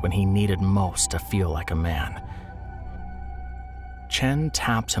moment when he needed most to feel like a man. Chen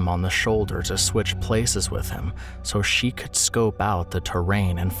tapped him on the shoulder to switch places with him so she could scope out the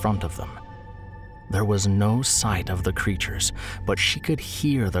terrain in front of them. There was no sight of the creatures, but she could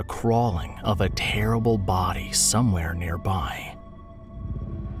hear the crawling of a terrible body somewhere nearby.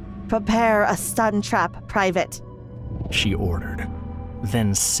 Prepare a stun trap, Private, she ordered,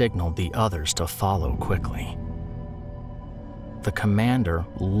 then signaled the others to follow quickly. The commander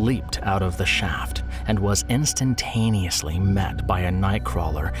leaped out of the shaft and was instantaneously met by a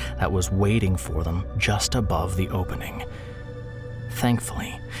nightcrawler that was waiting for them just above the opening.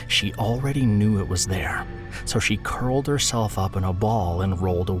 Thankfully, she already knew it was there, so she curled herself up in a ball and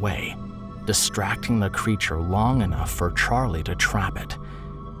rolled away, distracting the creature long enough for Charlie to trap it.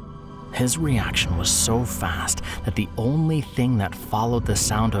 His reaction was so fast that the only thing that followed the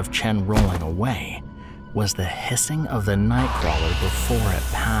sound of Chen rolling away was the hissing of the nightcrawler before it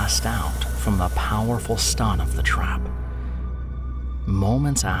passed out from the powerful stun of the trap.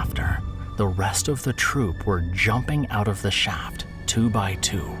 Moments after, the rest of the troop were jumping out of the shaft, 2 by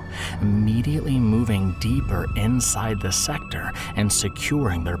 2, immediately moving deeper inside the sector and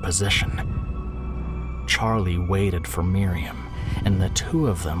securing their position. Charlie waited for Miriam, and the two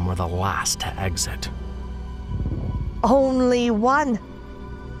of them were the last to exit. Only one.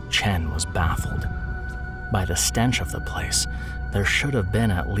 Chen was baffled. By the stench of the place, there should have been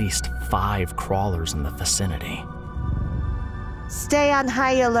at least 5 crawlers in the vicinity. Stay on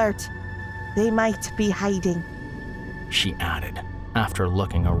high alert. They might be hiding, she added, after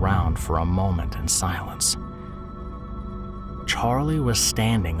looking around for a moment in silence. Charlie was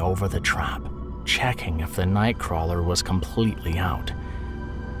standing over the trap, checking if the nightcrawler was completely out.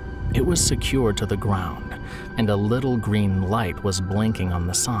 It was secured to the ground, and a little green light was blinking on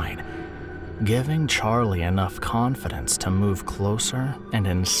the side, giving Charlie enough confidence to move closer and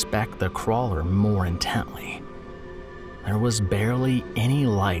inspect the crawler more intently. There was barely any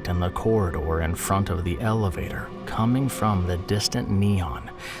light in the corridor in front of the elevator coming from the distant neon,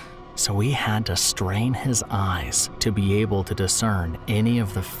 so he had to strain his eyes to be able to discern any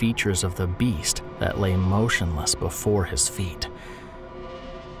of the features of the beast that lay motionless before his feet.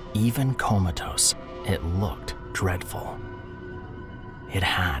 Even comatose, it looked dreadful. It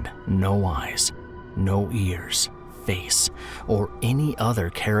had no eyes, no ears, face, or any other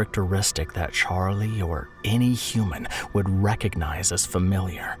characteristic that Charlie or any human would recognize as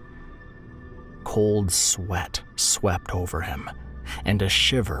familiar. Cold sweat swept over him, and a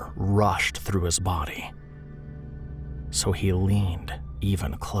shiver rushed through his body. So he leaned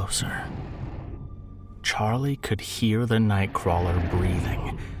even closer. Charlie could hear the nightcrawler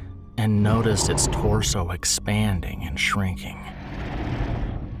breathing and noticed its torso expanding and shrinking.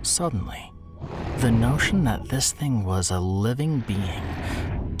 Suddenly, the notion that this thing was a living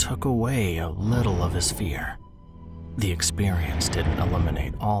being took away a little of his fear. The experience didn't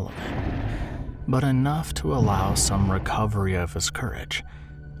eliminate all of it, but enough to allow some recovery of his courage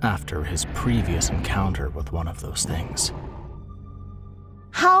after his previous encounter with one of those things.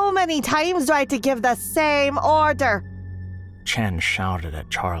 How many times do I have to give the same order? Chen shouted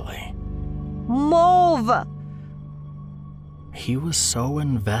at Charlie. Move! He was so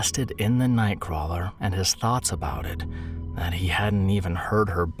invested in the nightcrawler and his thoughts about it that he hadn't even heard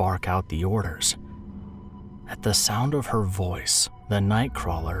her bark out the orders. At the sound of her voice, the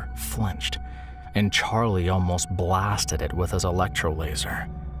nightcrawler flinched, and Charlie almost blasted it with his electrolaser.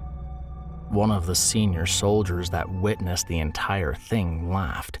 One of the senior soldiers that witnessed the entire thing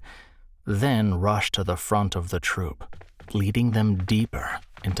laughed, then rushed to the front of the troop, leading them deeper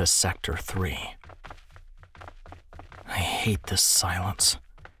into Sector 3. I hate this silence,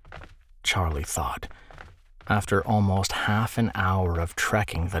 Charlie thought, after almost half an hour of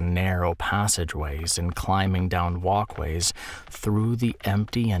trekking the narrow passageways and climbing down walkways through the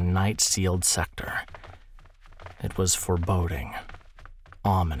empty and night-sealed sector. It was foreboding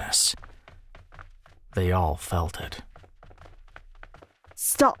ominous. They all felt it.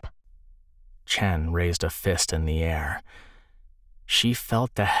 Stop! Chen raised a fist in the air. She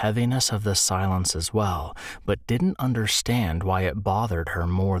felt the heaviness of the silence as well, but didn't understand why it bothered her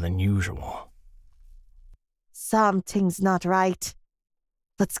more than usual. Something's not right.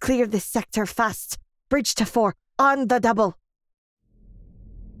 Let's clear this sector fast. Bridge to 4, on the double.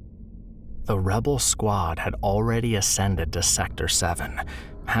 The rebel squad had already ascended to Sector 7,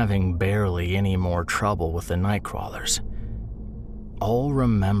 having barely any more trouble with the Nightcrawlers. All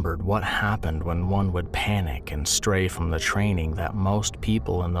remembered what happened when one would panic and stray from the training that most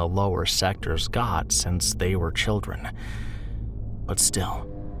people in the lower sectors got since they were children. But still,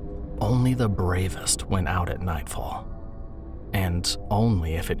 only the bravest went out at nightfall, and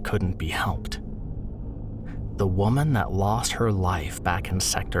only if it couldn't be helped. The woman that lost her life back in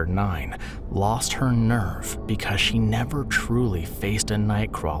Sector 9 lost her nerve because she never truly faced a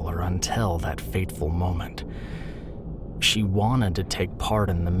Nightcrawler until that fateful moment. She wanted to take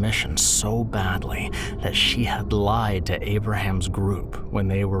part in the mission so badly that she had lied to Abraham's group when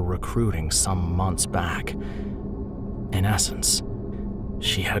they were recruiting some months back. In essence,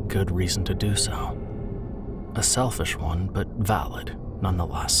 she had good reason to do so. A selfish one, but valid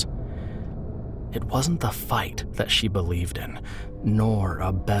nonetheless. It wasn't the fight that she believed in, nor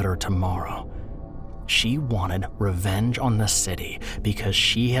a better tomorrow. She wanted revenge on the city because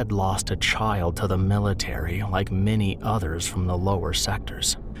she had lost a child to the military like many others from the lower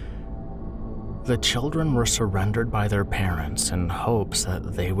sectors. The children were surrendered by their parents in hopes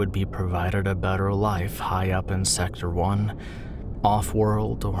that they would be provided a better life high up in Sector 1,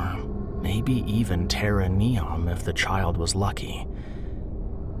 off-world, or maybe even Terra Neom if the child was lucky.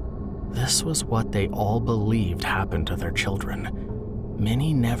 This was what they all believed happened to their children.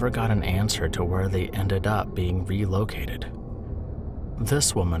 Many never got an answer to where they ended up being relocated.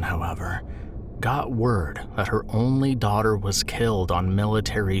 This woman, however, got word that her only daughter was killed on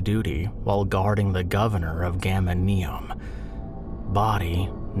military duty while guarding the governor of Gamma Neom. Body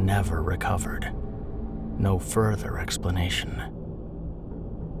never recovered. No further explanation.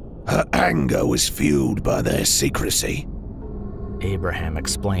 Her anger was fueled by their secrecy, Abraham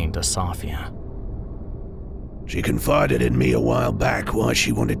explained to Safiya. She confided in me a while back why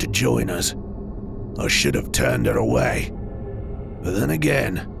she wanted to join us. I should have turned her away. But then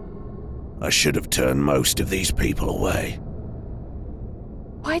again, I should have turned most of these people away.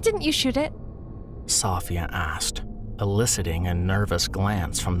 Why didn't you shoot it? Safiya asked, eliciting a nervous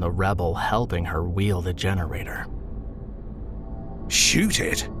glance from the rebel helping her wheel the generator. Shoot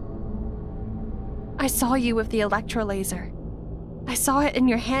it? I saw you with the electrolaser. I saw it in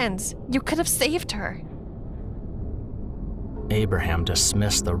your hands. You could have saved her. Abraham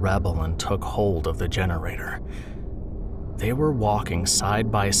dismissed the rebel and took hold of the generator. They were walking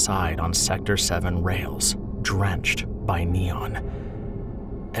side by side on Sector 7 rails, drenched by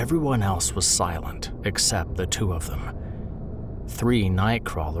neon. Everyone else was silent, except the two of them. 3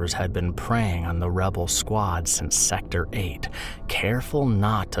 Nightcrawlers had been preying on the rebel squad since Sector 8, careful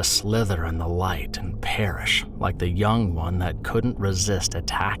not to slither in the light and perish like the young one that couldn't resist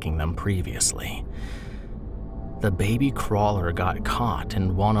attacking them previously. The baby crawler got caught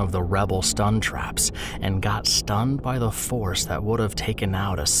in one of the rebel stun traps and got stunned by the force that would have taken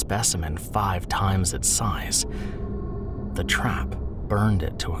out a specimen 5 times its size. The trap burned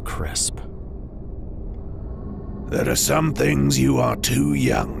it to a crisp. There are some things you are too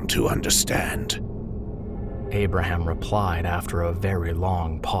young to understand, Abraham replied after a very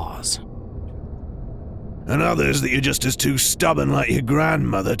long pause. And others that you're just as too stubborn like your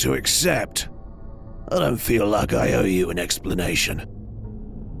grandmother to accept. I don't feel like I owe you an explanation.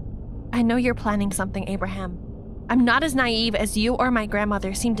 I know you're planning something, Abraham. I'm not as naive as you or my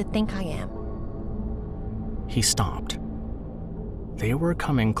grandmother seem to think I am. He stopped. They were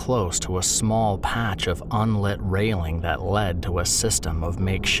coming close to a small patch of unlit railing that led to a system of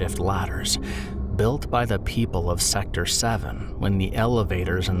makeshift ladders, built by the people of Sector 7 when the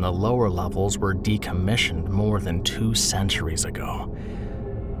elevators in the lower levels were decommissioned more than 2 centuries ago.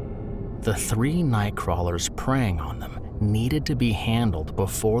 The 3 Nightcrawlers preying on them needed to be handled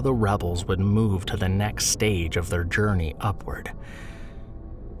before the rebels would move to the next stage of their journey upward.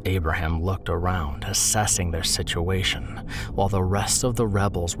 Abraham looked around, assessing their situation, while the rest of the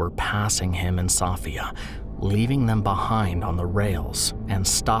rebels were passing him and Safiya, leaving them behind on the rails and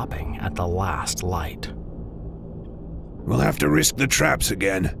stopping at the last light. We'll have to risk the traps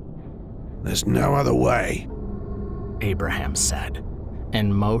again. There's no other way, Abraham said,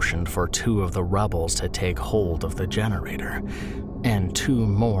 and motioned for 2 of the rebels to take hold of the generator, and 2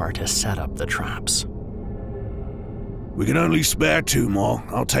 more to set up the traps. We can only spare 2 more.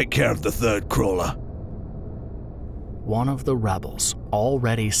 I'll take care of the 3rd crawler. One of the rebels,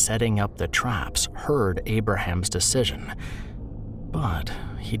 already setting up the traps, heard Abraham's decision, but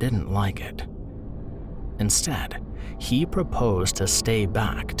he didn't like it. Instead, he proposed to stay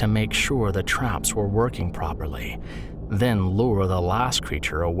back to make sure the traps were working properly, then lure the last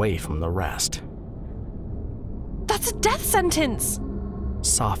creature away from the rest. That's a death sentence!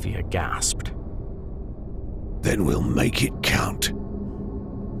 Safiya gasped. Then we'll make it count.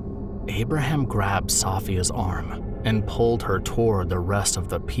 Abraham grabbed Safiya's arm and pulled her toward the rest of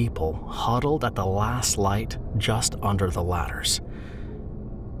the people huddled at the last light just under the ladders.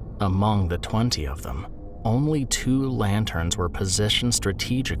 Among the 20 of them, only 2 lanterns were positioned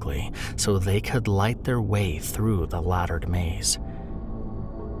strategically so they could light their way through the laddered maze.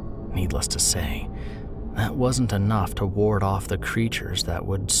 Needless to say, that wasn't enough to ward off the creatures that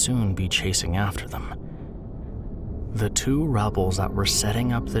would soon be chasing after them. The 2 rebels that were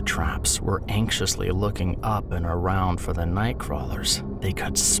setting up the traps were anxiously looking up and around for the night crawlers they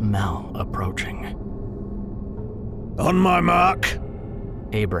could smell approaching. On my mark,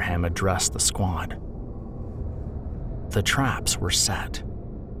 Abraham addressed the squad. The traps were set.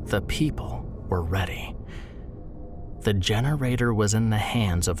 The people were ready. The generator was in the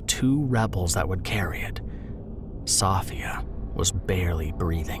hands of 2 rebels that would carry it. Safiya was barely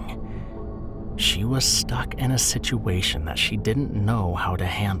breathing. She was stuck in a situation that she didn't know how to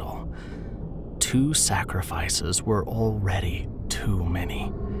handle. 2 sacrifices were already too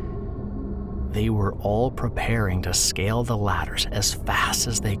many. They were all preparing to scale the ladders as fast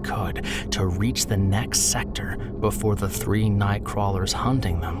as they could to reach the next sector before the 3 night crawlers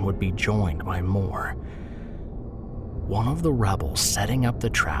hunting them would be joined by more. One of the rebels setting up the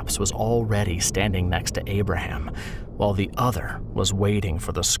traps was already standing next to Abraham, while the other was waiting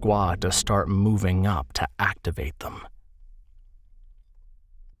for the squad to start moving up to activate them.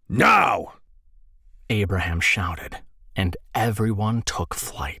 now! Abraham shouted, and everyone took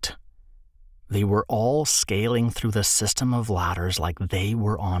flight. They were all scaling through the system of ladders like they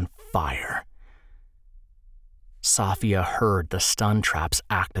were on fire. Safiya heard the stun traps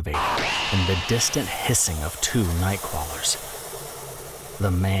activated and the distant hissing of 2 nightcrawlers.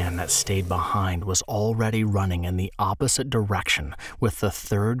 The man that stayed behind was already running in the opposite direction with the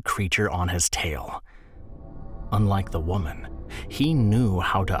 3rd creature on his tail. Unlike the woman, he knew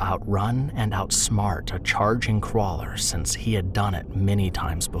how to outrun and outsmart a charging crawler since he had done it many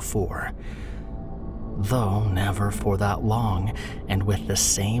times before. Though never for that long and with the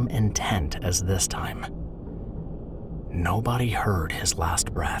same intent as this time. Nobody heard his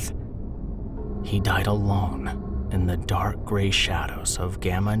last breath. He died alone in the dark gray shadows of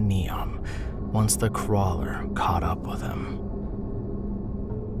Gamma Neom once the crawler caught up with him.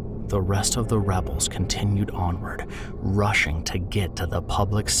 The rest of the rebels continued onward, rushing to get to the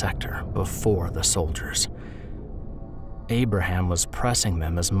public sector before the soldiers. Abraham was pressing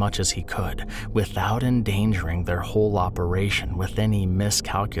them as much as he could, without endangering their whole operation with any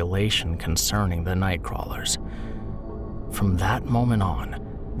miscalculation concerning the nightcrawlers. From that moment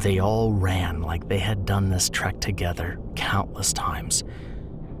on, they all ran like they had done this trek together countless times.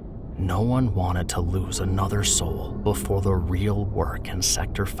 No one wanted to lose another soul before the real work in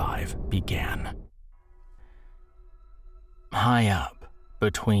Sector 5 began. High up,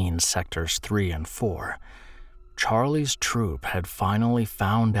 between Sectors 3 and 4, Charlie's troop had finally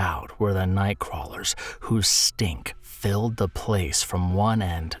found out where the nightcrawlers, whose stink filled the place from one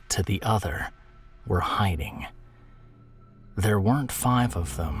end to the other, were hiding. There weren't 5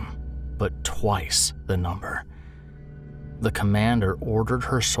 of them, but twice the number. The commander ordered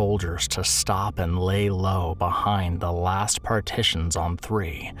her soldiers to stop and lay low behind the last partitions on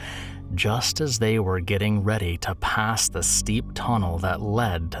 3, just as they were getting ready to pass the steep tunnel that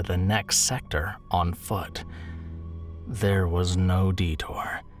led to the next sector on foot. There was no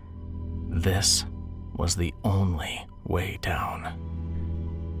detour. This was the only way down.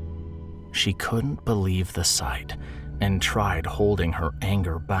 She couldn't believe the sight and tried holding her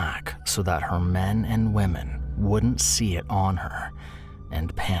anger back so that her men and women wouldn't see it on her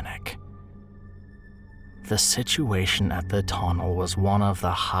and panic. The situation at the tunnel was one of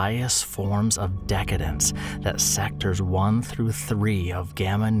the highest forms of decadence that Sectors 1 through 3 of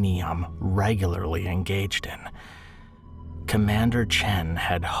Gamma Neom regularly engaged in. Commander Chen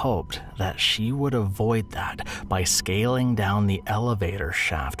had hoped that she would avoid that by scaling down the elevator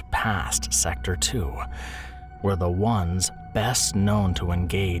shaft past Sector 2, where the ones best known to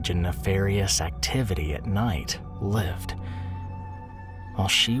engage in nefarious activity at night lived. While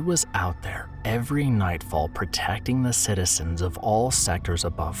she was out there every nightfall protecting the citizens of all sectors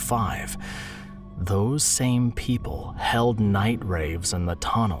above 5, those same people held night raves in the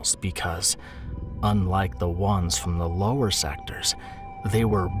tunnels because, unlike the ones from the lower sectors, they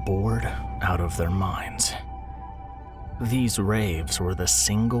were bored out of their minds. These raves were the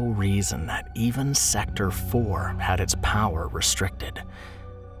single reason that even Sector 4 had its power restricted.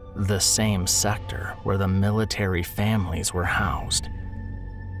 The same sector where the military families were housed.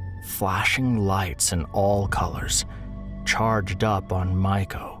 Flashing lights in all colors, charged up on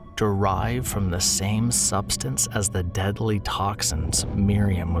myco, derived from the same substance as the deadly toxins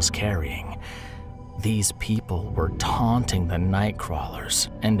Miriam was carrying. These people were taunting the Nightcrawlers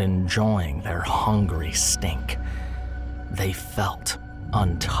and enjoying their hungry stink. They felt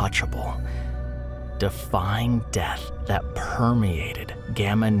untouchable, defying death that permeated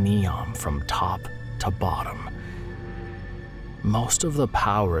Gamma Neom from top to bottom. Most of the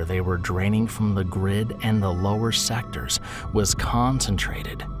power they were draining from the grid and the lower sectors was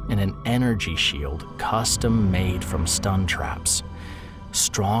concentrated in an energy shield custom made from stun traps,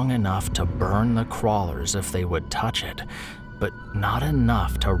 strong enough to burn the crawlers if they would touch it, but not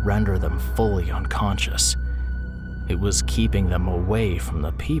enough to render them fully unconscious. It was keeping them away from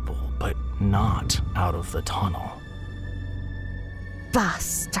the people, but not out of the tunnel.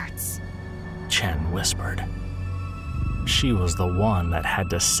 Bastards, Chen whispered. She was the one that had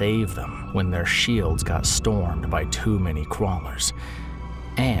to save them when their shields got stormed by too many crawlers,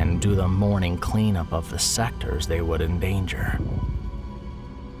 and do the morning cleanup of the sectors they would endanger.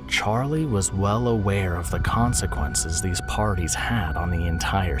 Charlie was well aware of the consequences these parties had on the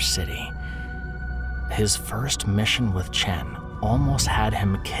entire city. His first mission with Chen almost had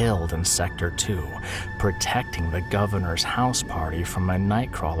him killed in Sector 2, protecting the governor's house party from a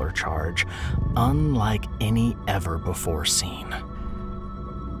Nightcrawler charge unlike any ever before seen.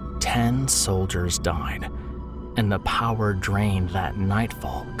 10 soldiers died, and the power drained that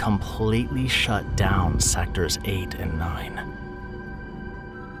nightfall completely shut down Sectors 8 and 9.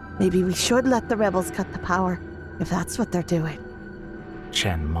 Maybe we should let the rebels cut the power, if that's what they're doing.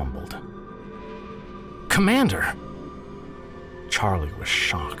 Chen mumbled. Commander! Charlie was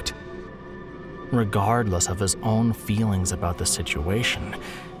shocked. Regardless of his own feelings about the situation,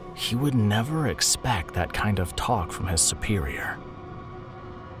 he would never expect that kind of talk from his superior.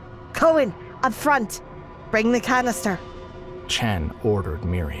 Cohen, up front! Bring the canister! Chen ordered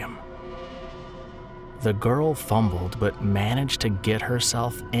Miriam. The girl fumbled but managed to get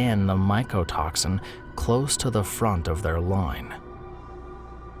herself and the mycotoxin close to the front of their line.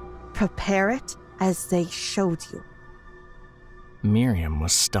 Prepare it as they showed you. Miriam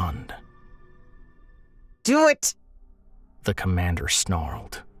was stunned. Do it! The commander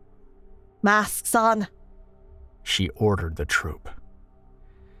snarled. Masks on! She ordered the troop.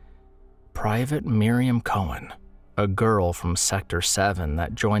 Private Miriam Cohen, a girl from Sector 7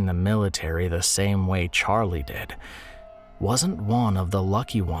 that joined the military the same way Charlie did, wasn't one of the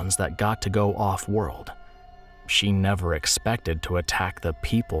lucky ones that got to go off-world. She never expected to attack the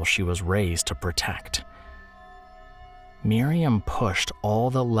people she was raised to protect. Miriam pushed all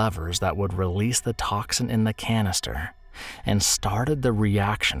the levers that would release the toxin in the canister and started the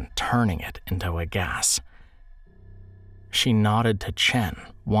reaction, turning it into a gas. She nodded to Chen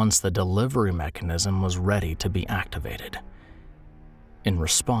once the delivery mechanism was ready to be activated. In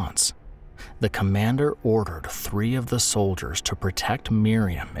response, the commander ordered 3 of the soldiers to protect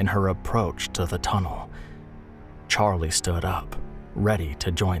Miriam in her approach to the tunnel. Charlie stood up, ready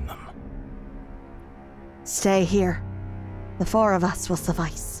to join them. Stay here. The 4 of us will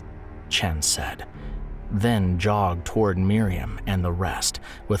suffice, Chen said, then jogged toward Miriam and the rest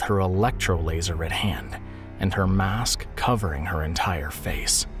with her electrolaser at hand and her mask covering her entire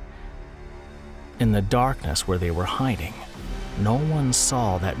face. In the darkness where they were hiding, no one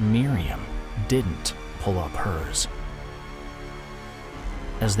saw that Miriam didn't pull up hers.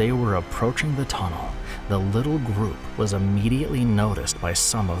 As they were approaching the tunnel, the little group was immediately noticed by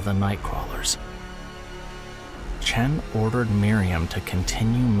some of the Nightcrawlers. Chen ordered Miriam to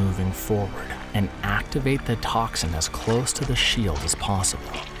continue moving forward and activate the toxin as close to the shield as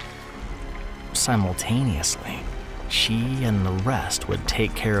possible. Simultaneously, she and the rest would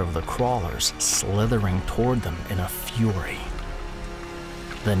take care of the crawlers slithering toward them in a fury.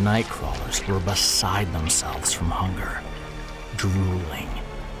 The Nightcrawlers were beside themselves from hunger, drooling,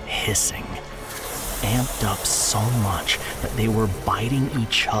 hissing, amped up so much that they were biting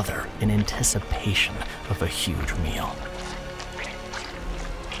each other in anticipation of a huge meal.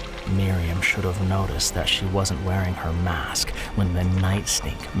 Miriam should have noticed that she wasn't wearing her mask when the night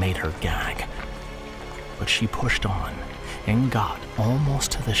sneak made her gag. But she pushed on and got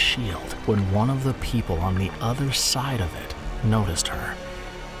almost to the shield when one of the people on the other side of it noticed her.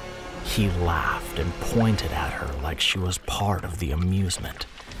 He laughed and pointed at her like she was part of the amusement.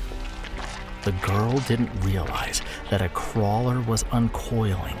 The girl didn't realize that a crawler was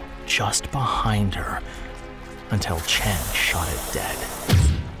uncoiling just behind her until Chen shot it dead,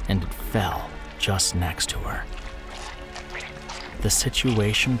 and it fell just next to her. The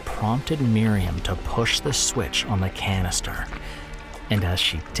situation prompted Miriam to push the switch on the canister, and as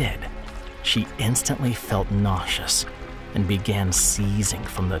she did, she instantly felt nauseous and began seizing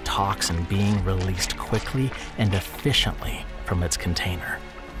from the toxin being released quickly and efficiently from its container.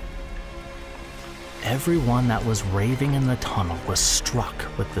 Everyone that was raving in the tunnel was struck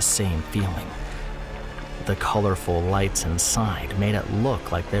with the same feeling. The colorful lights inside made it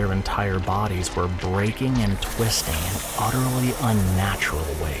look like their entire bodies were breaking and twisting in utterly unnatural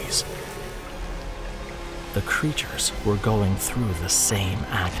ways. The creatures were going through the same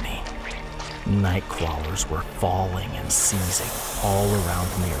agony. Night crawlers were falling and seizing all around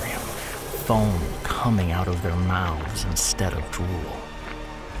Miriam, foam coming out of their mouths instead of drool.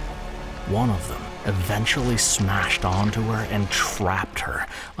 One of them eventually smashed onto her and trapped her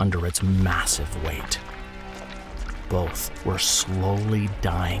under its massive weight. Both were slowly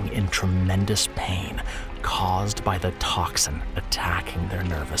dying in tremendous pain caused by the toxin attacking their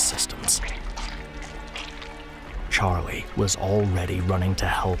nervous systems. Charlie was already running to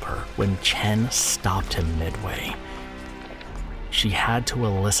help her when Chen stopped him midway. She had to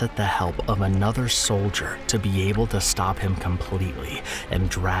elicit the help of another soldier to be able to stop him completely and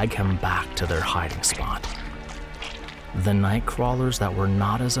drag him back to their hiding spot. The night crawlers that were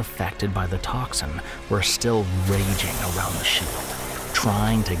not as affected by the toxin were still raging around the shield,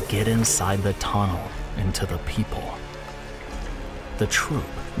 trying to get inside the tunnel into the people. The troop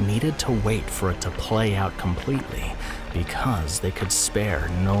needed to wait for it to play out completely because they could spare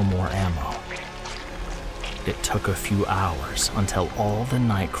no more ammo. It took a few hours until all the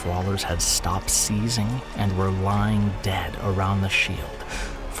night crawlers had stopped seizing and were lying dead around the shield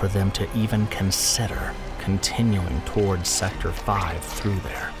for them to even consider continuing towards Sector 5 through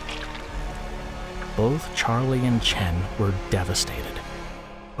there. Both Charlie and Chen were devastated,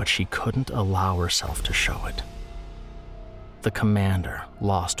 but she couldn't allow herself to show it. The commander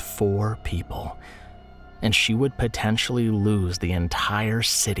lost 4 people, and she would potentially lose the entire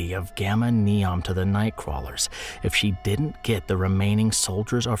city of Gamma Neom to the Nightcrawlers if she didn't get the remaining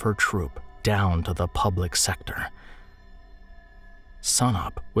soldiers of her troop down to the public sector.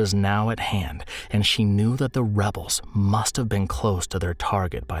 Sunup was now at hand, and she knew that the rebels must have been close to their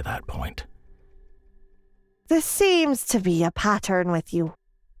target by that point. This seems to be a pattern with you.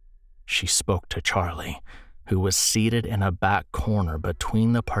 She spoke to Charlie, who was seated in a back corner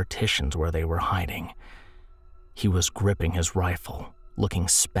between the partitions where they were hiding. He was gripping his rifle, looking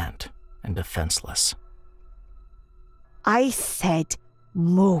spent and defenseless. I said,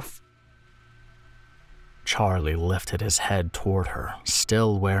 move. Charlie lifted his head toward her,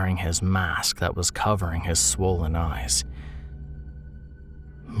 still wearing his mask that was covering his swollen eyes.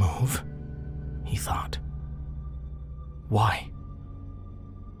 Move? He thought. Why?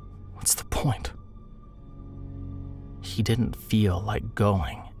 What's the point? He didn't feel like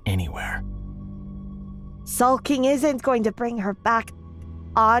going anywhere. Sulking isn't going to bring her back.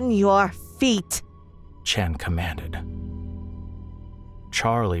 On your feet, Chen commanded.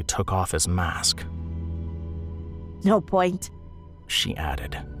 Charlie took off his mask. No point, she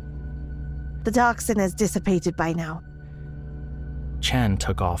added. The toxin has dissipated by now. Chen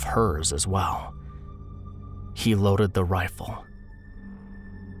took off hers as well. He loaded the rifle.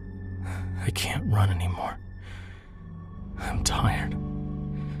 I can't run anymore. I'm tired.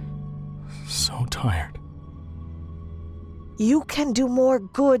 So tired. You can do more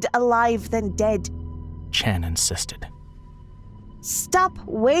good alive than dead, Chen insisted. Stop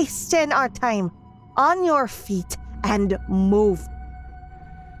wasting our time. On your feet and move.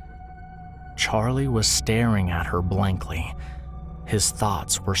 Charlie was staring at her blankly. His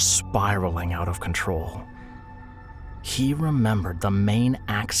thoughts were spiraling out of control. He remembered the main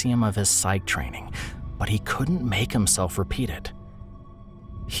axiom of his psych training, but he couldn't make himself repeat it.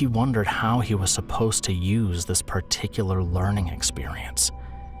 He wondered how he was supposed to use this particular learning experience.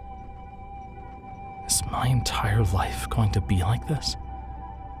 Is my entire life going to be like this?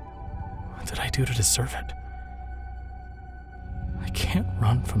 What did I do to deserve it? I can't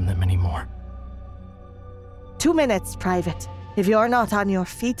run from them anymore. 2 minutes, Private. If you're not on your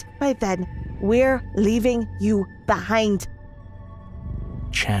feet by then, we're leaving you behind.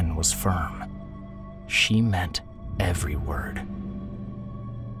 Chen was firm. She meant every word.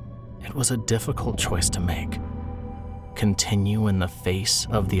 It was a difficult choice to make. Continue in the face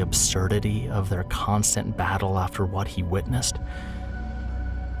of the absurdity of their constant battle after what he witnessed,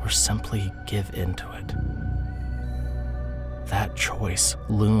 or simply give into it. That choice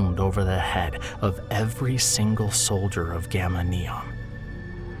loomed over the head of every single soldier of Gamma Neom.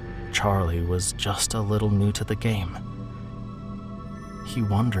 Charlie was just a little new to the game. He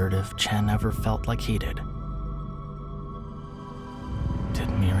wondered if Chen ever felt like he did. Did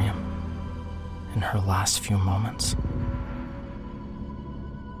Miriam, in her last few moments?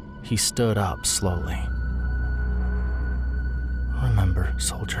 He stood up slowly. Remember,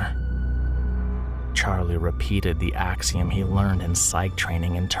 soldier. Charlie repeated the axiom he learned in psych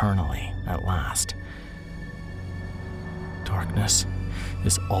training internally at last. Darkness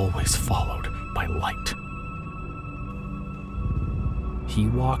is always followed by light. He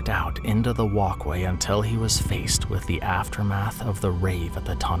walked out into the walkway until he was faced with the aftermath of the rave at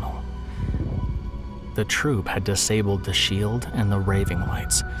the tunnel. The troop had disabled the shield and the raving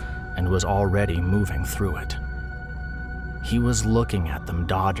lights and was already moving through it. He was looking at them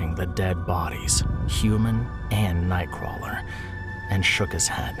dodging the dead bodies, human and Nightcrawler, and shook his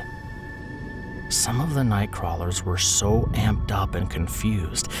head. Some of the Nightcrawlers were so amped up and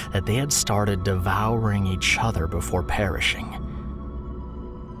confused that they had started devouring each other before perishing.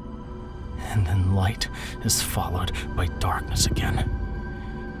 And then light is followed by darkness again.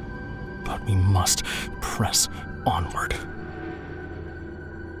 But we must press onward.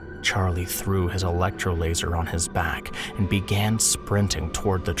 Charlie threw his electrolaser on his back and began sprinting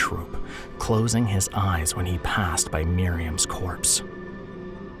toward the troop, closing his eyes when he passed by Miriam's corpse.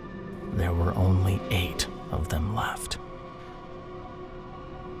 There were only 8 of them left.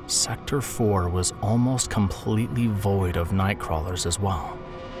 Sector 4 was almost completely void of Nightcrawlers as well.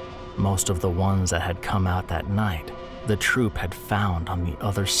 Most of the ones that had come out that night, the troop had found on the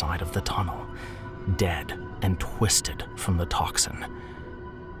other side of the tunnel, dead and twisted from the toxin.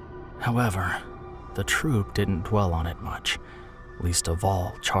 However, the troop didn't dwell on it much, least of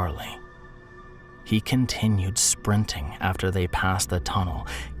all Charlie. He continued sprinting after they passed the tunnel,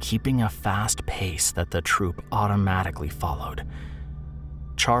 keeping a fast pace that the troop automatically followed.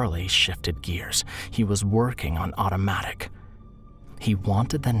 Charlie shifted gears. He was working on automatic. He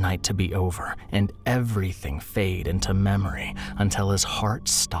wanted the night to be over and everything fade into memory until his heart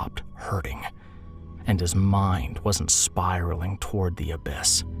stopped hurting and his mind wasn't spiraling toward the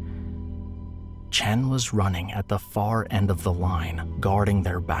abyss. Chen was running at the far end of the line, guarding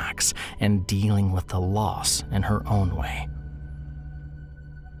their backs and dealing with the loss in her own way.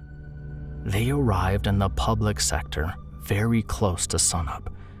 They arrived in the public sector very close to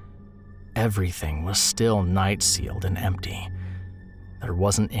sunup. Everything was still night-sealed and empty. There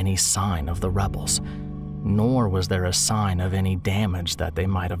wasn't any sign of the rebels, nor was there a sign of any damage that they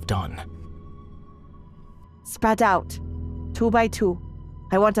might have done. Spread out, 2 by 2.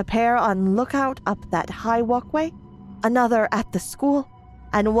 I want a pair on lookout up that high walkway, another at the school,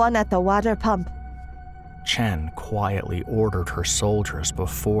 and one at the water pump. Chen quietly ordered her soldiers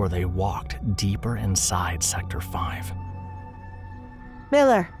before they walked deeper inside Sector 5.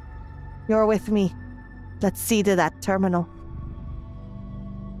 Miller, you're with me. Let's see to that terminal.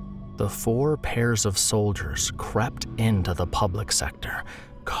 The 4 pairs of soldiers crept into the public sector,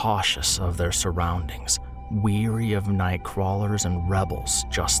 cautious of their surroundings, weary of Nightcrawlers and rebels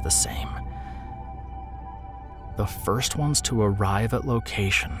just the same. The first ones to arrive at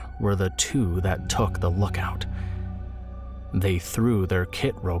location were the 2 that took the lookout. They threw their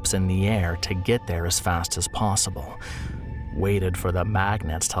kit ropes in the air to get there as fast as possible, waited for the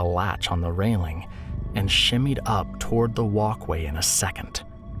magnets to latch on the railing, and shimmied up toward the walkway in a second.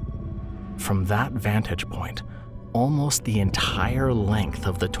 From that vantage point, almost the entire length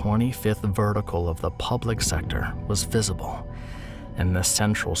of the 25th vertical of the public sector was visible, and the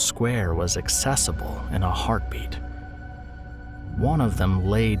central square was accessible in a heartbeat. One of them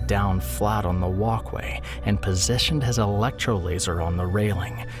laid down flat on the walkway and positioned his electrolaser on the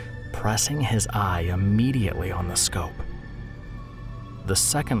railing, pressing his eye immediately on the scope. The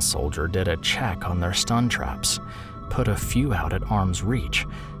second soldier did a check on their stun traps, put a few out at arm's reach,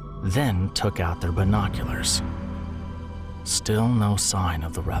 then took out their binoculars. Still no sign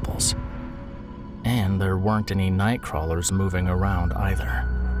of the rebels. And there weren't any Nightcrawlers moving around either.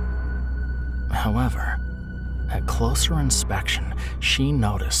 However, at closer inspection, she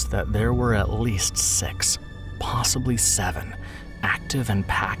noticed that there were at least 6, possibly 7, active and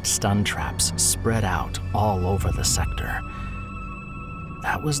packed stun traps spread out all over the sector.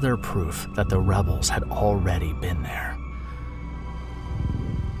 That was their proof that the rebels had already been there.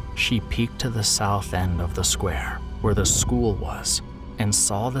 She peeked to the south end of the square, where the school was, and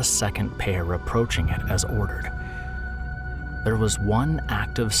saw the second pair approaching it as ordered. There was one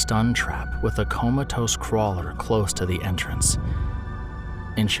active stun trap with a comatose crawler close to the entrance.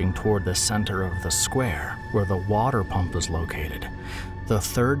 Inching toward the center of the square, where the water pump was located, the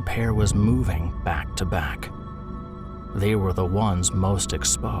third pair was moving back to back. They were the ones most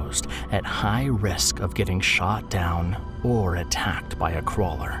exposed, at high risk of getting shot down or attacked by a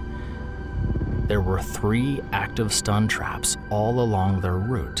crawler. There were 3 active stun traps all along their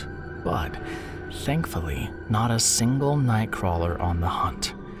route, but thankfully, not a single nightcrawler on the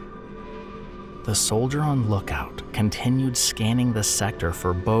hunt. The soldier on lookout continued scanning the sector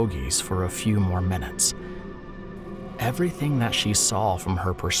for bogeys for a few more minutes. Everything that she saw from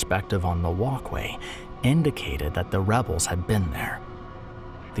her perspective on the walkway indicated that the rebels had been there.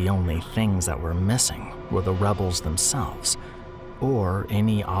 The only things that were missing were the rebels themselves, or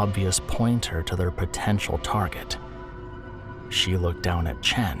any obvious pointer to their potential target. She looked down at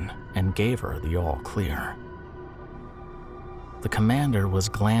Chen and gave her the all clear. The commander was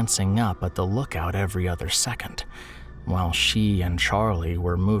glancing up at the lookout every other second, while she and Charlie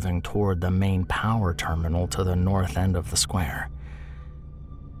were moving toward the main power terminal to the north end of the square.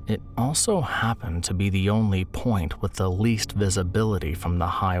 It also happened to be the only point with the least visibility from the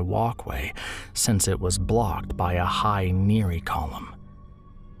high walkway, since it was blocked by a high Neary column.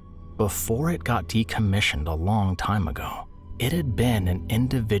 Before it got decommissioned a long time ago, it had been an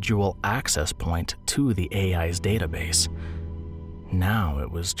individual access point to the AI's database. Now it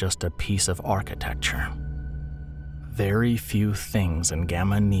was just a piece of architecture. Very few things in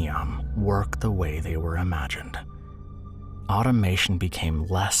Gamma Neom work the way they were imagined. Automation became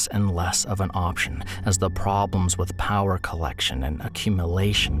less and less of an option as the problems with power collection and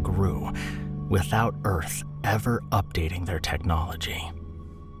accumulation grew, without Earth ever updating their technology.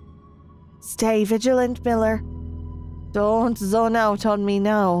 Stay vigilant, Miller. Don't zone out on me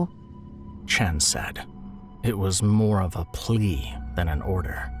now, Chen said. It was more of a plea than an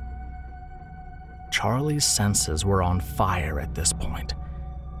order. Charlie's senses were on fire at this point.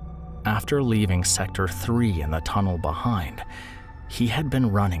 After leaving Sector 3 in the tunnel behind, he had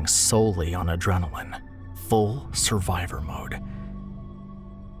been running solely on adrenaline, full survivor mode.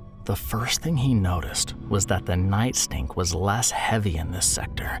 The first thing he noticed was that the night stink was less heavy in this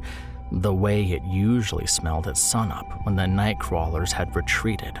sector, the way it usually smelled at sunup when the night crawlers had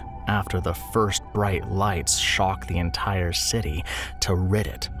retreated after the first bright lights shocked the entire city to rid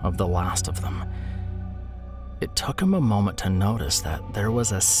it of the last of them. It took him a moment to notice that there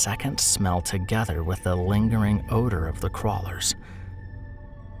was a second smell together with the lingering odor of the crawlers.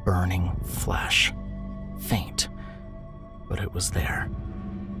 Burning flesh. Faint, but it was there.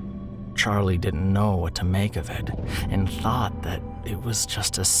 Charlie didn't know what to make of it and thought that it was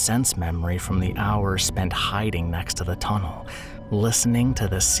just a sense memory from the hours spent hiding next to the tunnel, listening to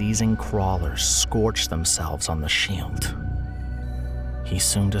the seizing crawlers scorch themselves on the shield. He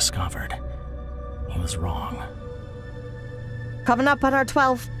soon discovered he was wrong. Coming up on our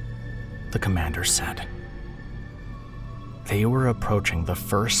 12, the commander said. They were approaching the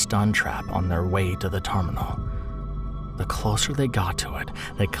first stun trap on their way to the terminal. The closer they got to it,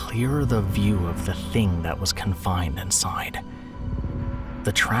 the clearer the view of the thing that was confined inside.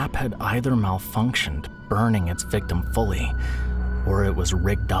 The trap had either malfunctioned, burning its victim fully, or it was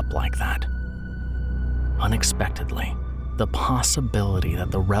rigged up like that. Unexpectedly, the possibility that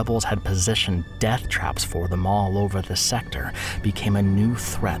the rebels had positioned death traps for them all over the sector became a new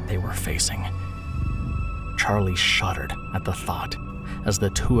threat they were facing. Charlie shuddered at the thought as the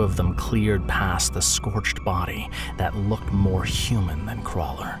two of them cleared past the scorched body that looked more human than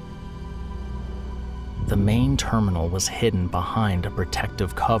crawler. The main terminal was hidden behind a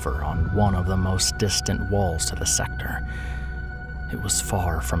protective cover on one of the most distant walls to the sector. It was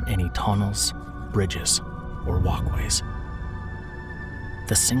far from any tunnels, bridges, or walkways.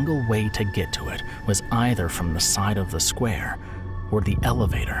 The single way to get to it was either from the side of the square or the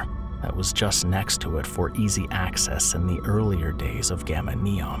elevator that was just next to it for easy access in the earlier days of Gamma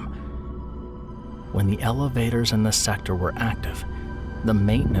Neom. When the elevators in the sector were active, the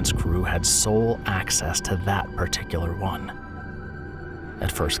maintenance crew had sole access to that particular one.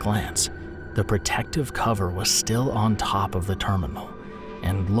 At first glance, the protective cover was still on top of the terminal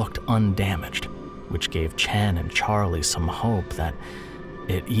and looked undamaged, which gave Chen and Charlie some hope that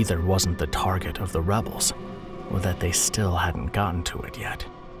it either wasn't the target of the rebels or that they still hadn't gotten to it yet.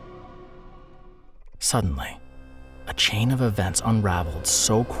 Suddenly, a chain of events unraveled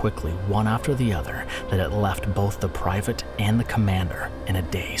so quickly one after the other that it left both the private and the commander in a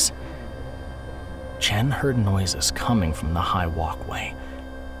daze. Chen heard noises coming from the high walkway.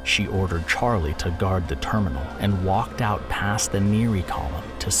 She ordered Charlie to guard the terminal and walked out past the Neary column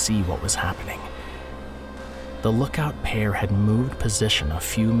to see what was happening. The lookout pair had moved position a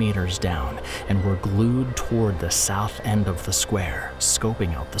few meters down and were glued toward the south end of the square,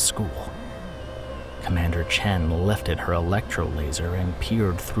 scoping out the school. Commander Chen lifted her electro-laser and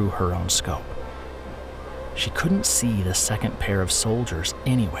peered through her own scope. She couldn't see the second pair of soldiers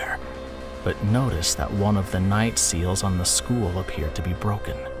anywhere, but noticed that one of the night seals on the school appeared to be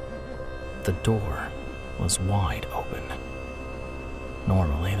broken. The door was wide open.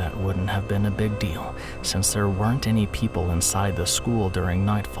 Normally, that wouldn't have been a big deal, since there weren't any people inside the school during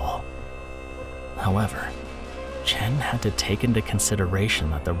nightfall. However, Chen had to take into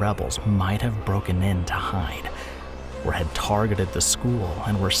consideration that the rebels might have broken in to hide, or had targeted the school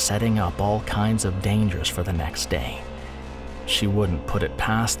and were setting up all kinds of dangers for the next day. She wouldn't put it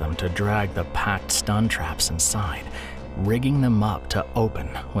past them to drag the packed stun traps inside, rigging them up to open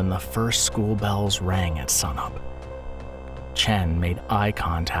when the first school bells rang at sunup. Chen made eye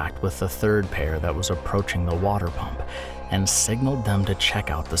contact with the third pair that was approaching the water pump and signaled them to check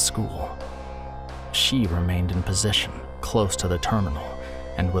out the school. She remained in position, close to the terminal,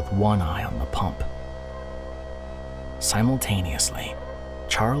 and with one eye on the pump. Simultaneously,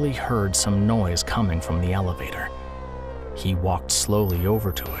 Charlie heard some noise coming from the elevator. He walked slowly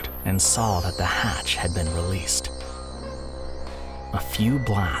over to it and saw that the hatch had been released. A few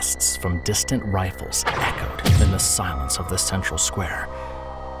blasts from distant rifles echoed in the silence of the central square.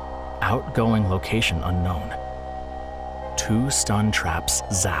 Outgoing location unknown. 2 stun traps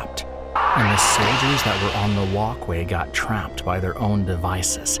zapped, and the soldiers that were on the walkway got trapped by their own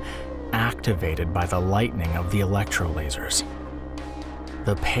devices, activated by the lightning of the electro-lasers.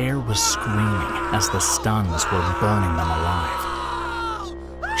 The pair was screaming as the stuns were burning them alive.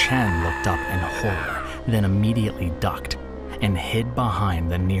 Chen looked up in horror, then immediately ducked and hid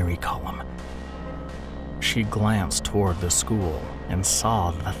behind the Neary column. She glanced toward the school and saw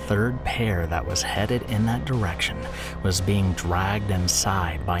the third pair that was headed in that direction was being dragged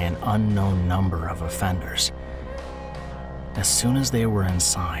inside by an unknown number of offenders. As soon as they were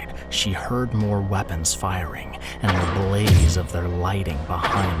inside, she heard more weapons firing and the blaze of their lighting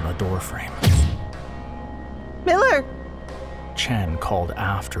behind the doorframe. Miller! Chen called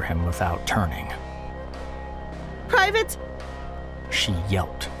after him without turning. Private! She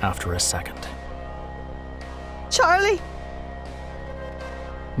yelped after a second. Charlie!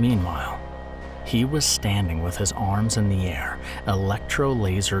 Meanwhile, he was standing with his arms in the air,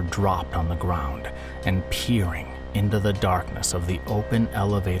 electro-laser dropped on the ground, and peering into the darkness of the open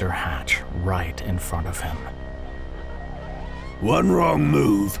elevator hatch right in front of him. One wrong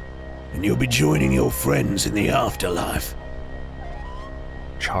move, and you'll be joining your friends in the afterlife.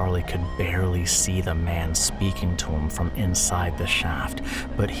 Charlie could barely see the man speaking to him from inside the shaft,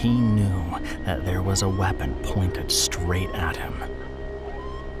 but he knew that there was a weapon pointed straight at him.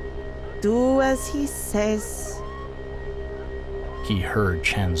 Do as he says. He heard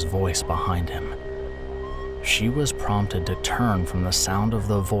Chen's voice behind him. She was prompted to turn from the sound of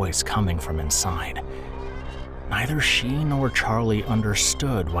the voice coming from inside. Neither she nor Charlie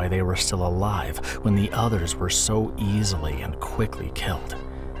understood why they were still alive when the others were so easily and quickly killed.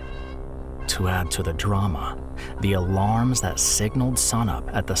 To add to the drama, the alarms that signaled sunup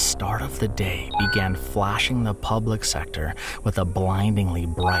at the start of the day began flashing the public sector with a blindingly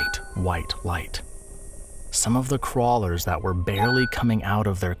bright white light. Some of the crawlers that were barely coming out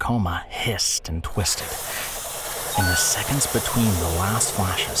of their coma hissed and twisted. In the seconds between the last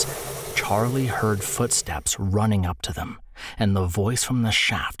flashes, Charlie heard footsteps running up to them, and the voice from the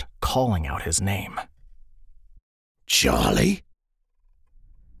shaft calling out his name. Charlie?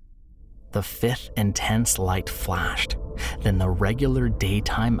 The fifth intense light flashed, then the regular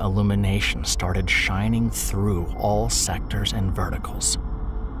daytime illumination started shining through all sectors and verticals.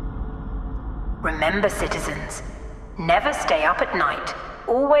 Remember, citizens, never stay up at night.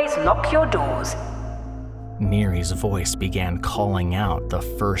 Always lock your doors. Neary's voice began calling out the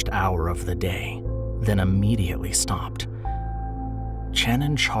first hour of the day, then immediately stopped. Chen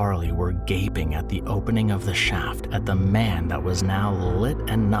and Charlie were gaping at the opening of the shaft at the man that was now lit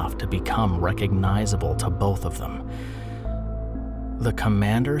enough to become recognizable to both of them. The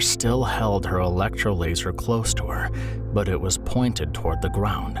commander still held her electro-laser close to her, but it was pointed toward the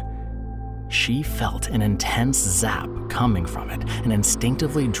ground. She felt an intense zap coming from it and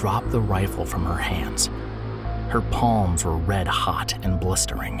instinctively dropped the rifle from her hands. Her palms were red hot and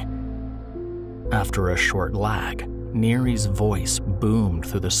blistering. After a short lag, Neary's voice boomed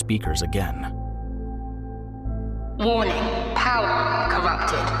through the speakers again. Warning, power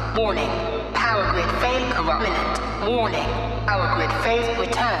corrupted. Warning, power grid failed corrupt. Warning, power grid phase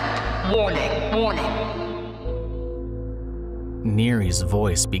returned. Warning, warning. Neri's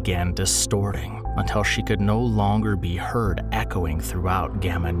voice began distorting until she could no longer be heard echoing throughout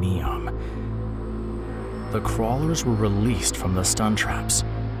Gamma Neom. The crawlers were released from the stun traps,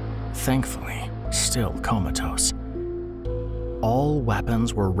 thankfully still comatose. All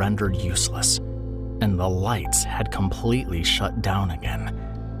weapons were rendered useless, and the lights had completely shut down again.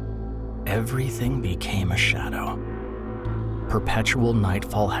 Everything became a shadow. Perpetual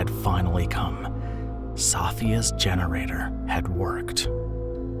nightfall had finally come. Safiya's generator had worked.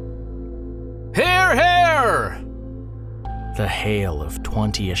 Hear, hear! The hail of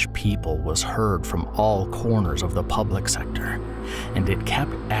 20-ish people was heard from all corners of the public sector, and it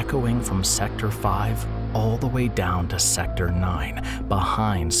kept echoing from Sector 5 all the way down to Sector 9,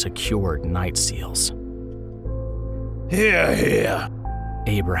 behind secured night seals. Hear, hear,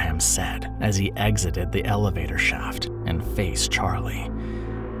 Abraham said as he exited the elevator shaft and faced Charlie.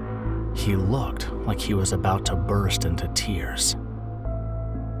 He looked like he was about to burst into tears.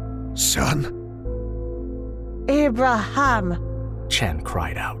 Son? Abraham! Chen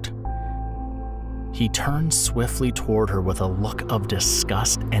cried out. He turned swiftly toward her with a look of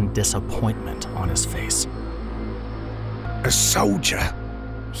disgust and disappointment on his face. A soldier?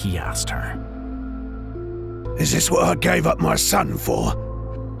 He asked her. Is this what I gave up my son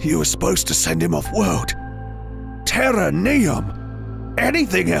for? You were supposed to send him off-world. Terra, Neom,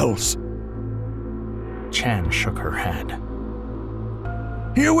 anything else? Chen shook her head.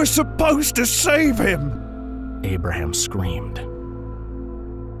 You were supposed to save him! Abraham screamed.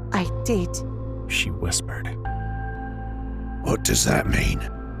 I did. She whispered. What does that mean?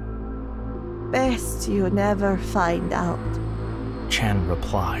 Best you never find out. Chen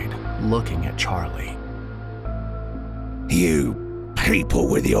replied, looking at Charlie. You people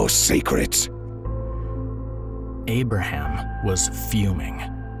with your secrets. Abraham was fuming.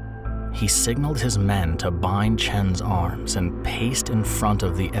 He signaled his men to bind Chen's arms and paced in front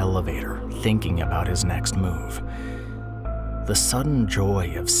of the elevator, thinking about his next move. The sudden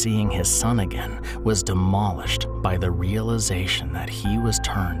joy of seeing his son again was demolished by the realization that he was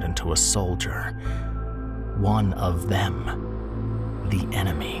turned into a soldier. One of them. The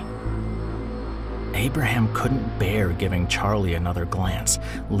enemy. Abraham couldn't bear giving Charlie another glance,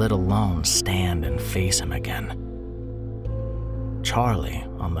 let alone stand and face him again. Charlie,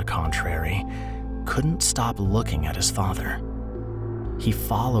 on the contrary, couldn't stop looking at his father. He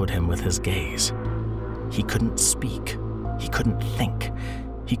followed him with his gaze. He couldn't speak. He couldn't think.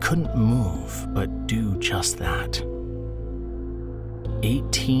 He couldn't move, but do just that.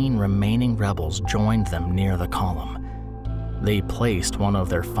 18 remaining rebels joined them near the column. They placed one of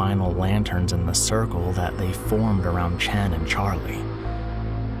their final lanterns in the circle that they formed around Chen and Charlie.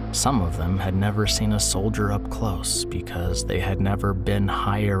 Some of them had never seen a soldier up close because they had never been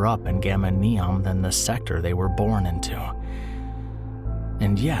higher up in Gamma Neom than the sector they were born into.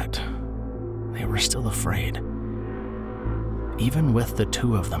 And yet, they were still afraid. Even with the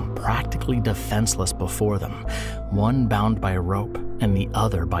two of them practically defenseless before them, one bound by rope and the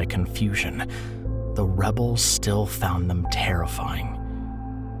other by confusion, the rebels still found them terrifying.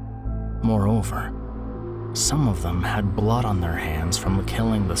 Moreover, some of them had blood on their hands from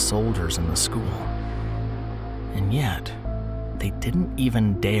killing the soldiers in the school. And yet, they didn't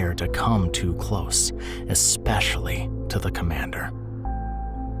even dare to come too close, especially to the commander.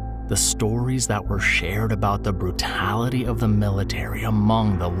 The stories that were shared about the brutality of the military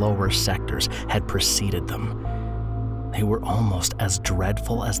among the lower sectors had preceded them. They were almost as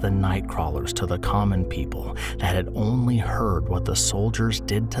dreadful as the Nightcrawlers to the common people that had only heard what the soldiers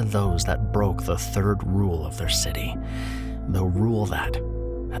did to those that broke the third rule of their city, the rule that,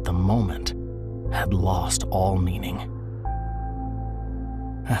 at the moment, had lost all meaning.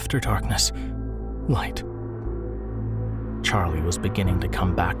 After darkness, light. Charlie was beginning to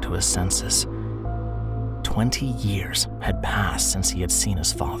come back to his senses. 20 years had passed since he had seen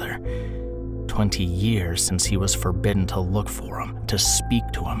his father. 20 years since he was forbidden to look for him, to speak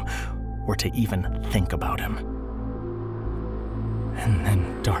to him, or to even think about him. And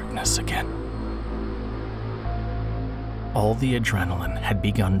then darkness again. All the adrenaline had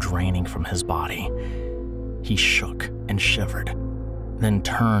begun draining from his body. He shook and shivered, then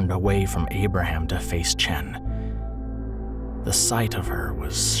turned away from Abraham to face Chen. The sight of her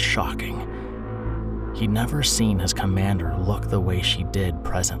was shocking. He'd never seen his commander look the way she did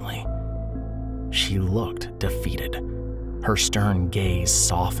presently. She looked defeated, her stern gaze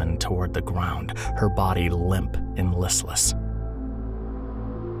softened toward the ground, her body limp and listless.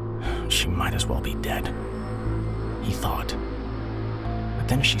 She might as well be dead, he thought. But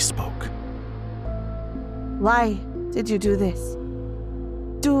then she spoke. Why did you do this?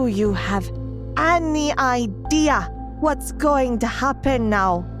 Do you have any idea what's going to happen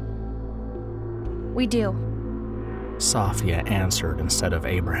now? We do. Safiya answered instead of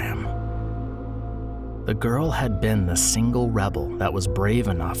Abraham. The girl had been the single rebel that was brave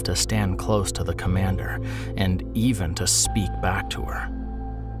enough to stand close to the commander and even to speak back to her.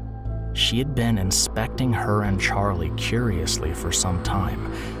 She had been inspecting her and Charlie curiously for some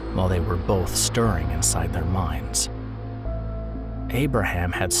time while they were both stirring inside their minds.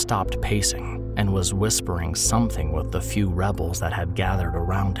 Abraham had stopped pacing and was whispering something with the few rebels that had gathered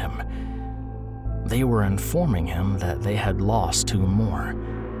around him. They were informing him that they had lost 2 more.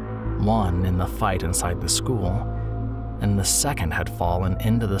 One in the fight inside the school, and the second had fallen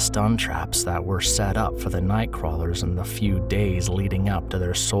into the stun traps that were set up for the Nightcrawlers in the few days leading up to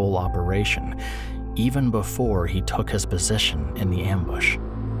their sole operation, even before he took his position in the ambush.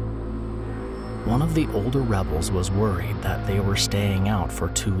 One of the older rebels was worried that they were staying out for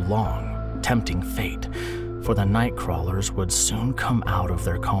too long, tempting fate, for the Nightcrawlers would soon come out of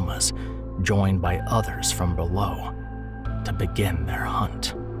their comas, joined by others from below, to begin their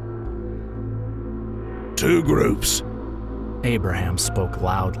hunt. 2 groups. Abraham spoke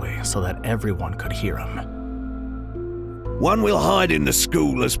loudly so that everyone could hear him. One will hide in the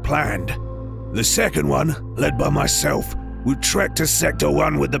school as planned. The second one, led by myself, will trek to Sector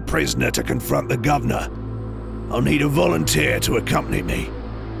 1 with the prisoner to confront the governor. I'll need a volunteer to accompany me.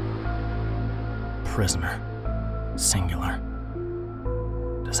 Prisoner. Singular.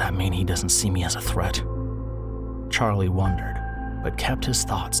 Does that mean he doesn't see me as a threat? Charlie wondered, but kept his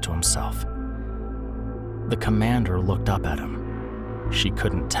thoughts to himself. The commander looked up at him. She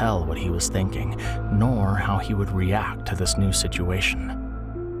couldn't tell what he was thinking, nor how he would react to this new situation.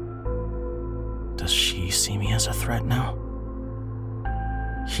 Does she see me as a threat now?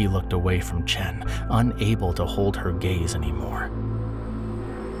 He looked away from Chen, unable to hold her gaze anymore.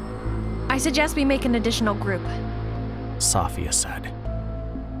 I suggest we make an additional group. Safiya said.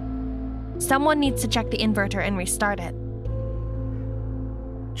 Someone needs to check the inverter and restart it.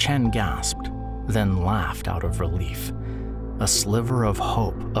 Chen gasped, then laughed out of relief. A sliver of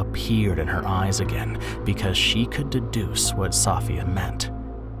hope appeared in her eyes again because she could deduce what Safiya meant.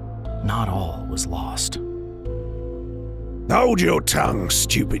 Not all was lost. Hold your tongue,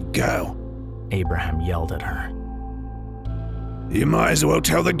 stupid girl, Abraham yelled at her. You might as well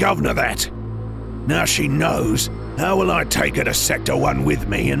tell the governor that. Now she knows, how will I take her to Sector 1 with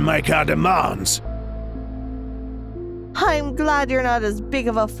me and make our demands? I'm glad you're not as big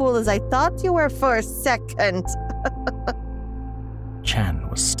of a fool as I thought you were for a second. Chen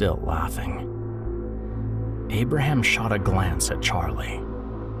was still laughing. Abraham shot a glance at Charlie.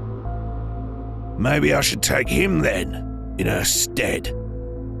 Maybe I should take him then, in her stead.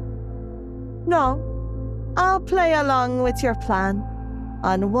 No, I'll play along with your plan,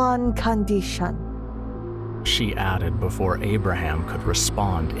 on one condition. She added before Abraham could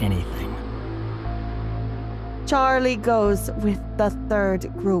respond anything. Charlie goes with the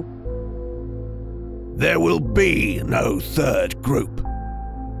 3rd group. There will be no 3rd group.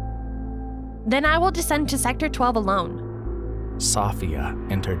 Then I will descend to Sector 12 alone.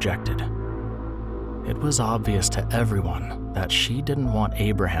 Safiya interjected. It was obvious to everyone that she didn't want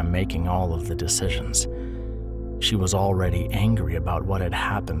Abraham making all of the decisions. She was already angry about what had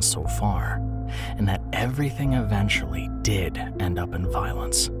happened so far, and that everything eventually did end up in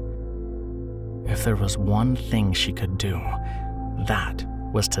violence. If there was one thing she could do, that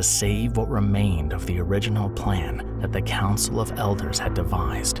was to save what remained of the original plan that the Council of Elders had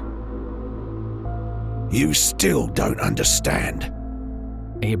devised. You still don't understand.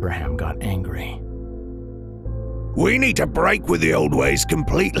 Abraham got angry. We need to break with the old ways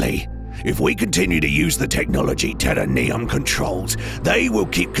completely. If we continue to use the technology Ted and Neom controls, they will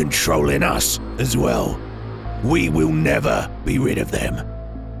keep controlling us as well. We will never be rid of them.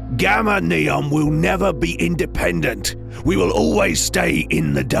 Gamma Neom will never be independent. We will always stay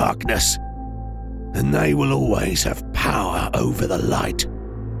in the darkness. And they will always have power over the light.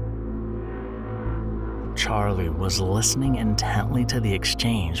 Charlie was listening intently to the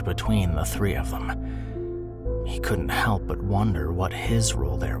exchange between the 3 of them. He couldn't help but wonder what his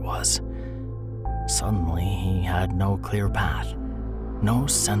role there was. Suddenly, he had no clear path, no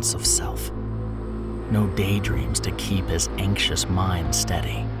sense of self, no daydreams to keep his anxious mind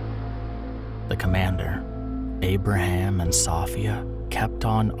steady. The commander, Abraham and Safiya, kept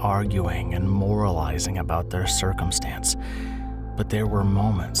on arguing and moralizing about their circumstance, but there were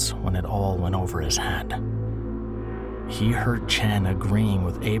moments when it all went over his head. He heard Chen agreeing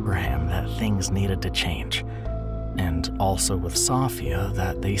with Abraham that things needed to change, and also with Safiya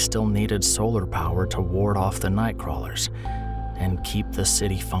that they still needed solar power to ward off the Nightcrawlers and keep the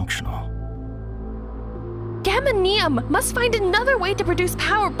city functional. Gamma Neom must find another way to produce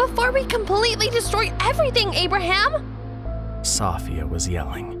power before we completely destroy everything, Abraham! Safiya was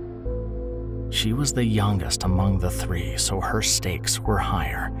yelling. She was the youngest among the three, so her stakes were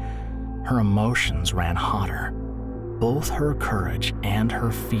higher. Her emotions ran hotter. Both her courage and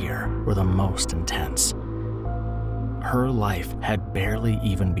her fear were the most intense. Her life had barely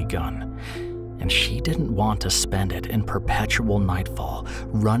even begun, and she didn't want to spend it in perpetual nightfall,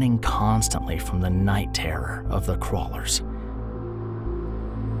 running constantly from the night terror of the crawlers.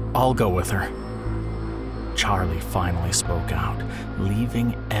 "I'll go with her." Charlie finally spoke out,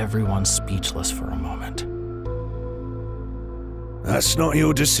 leaving everyone speechless for a moment. That's not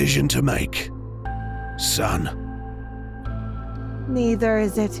your decision to make, son. Neither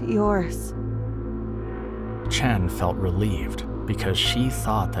is it yours. Chen felt relieved because she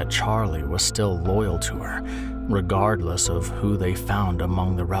thought that Charlie was still loyal to her, regardless of who they found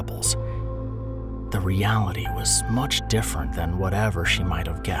among the rebels. The reality was much different than whatever she might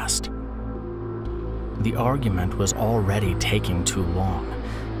have guessed. The argument was already taking too long,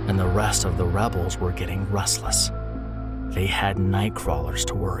 and the rest of the rebels were getting restless. They had night crawlers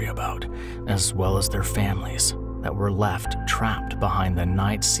to worry about, as well as their families that were left trapped behind the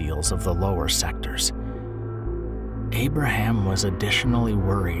night seals of the lower sectors. Abraham was additionally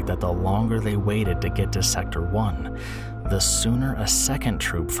worried that the longer they waited to get to Sector 1, the sooner a second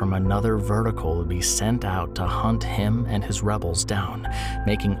troop from another vertical would be sent out to hunt him and his rebels down,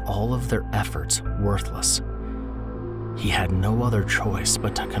 making all of their efforts worthless. He had no other choice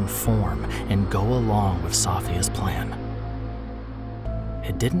but to conform and go along with Safiya's plan.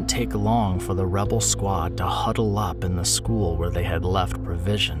 It didn't take long for the rebel squad to huddle up in the school where they had left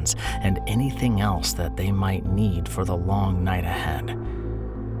provisions and anything else that they might need for the long night ahead.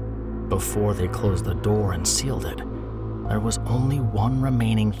 Before they closed the door and sealed it, there was only one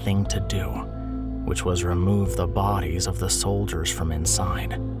remaining thing to do, which was remove the bodies of the soldiers from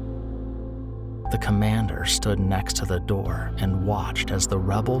inside. The commander stood next to the door and watched as the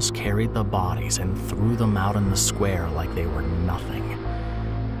rebels carried the bodies and threw them out in the square like they were nothing.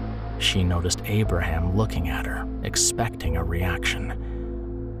 She noticed Abraham looking at her, expecting a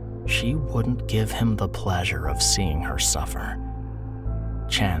reaction. She wouldn't give him the pleasure of seeing her suffer.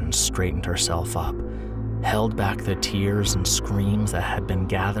 Chen straightened herself up, held back the tears and screams that had been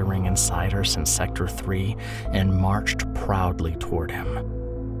gathering inside her since Sector 3, and marched proudly toward him.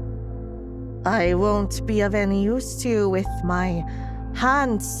 I won't be of any use to you with my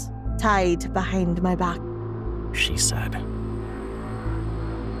hands tied behind my back, she said.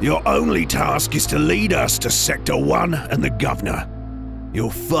 Your only task is to lead us to Sector 1 and the Governor.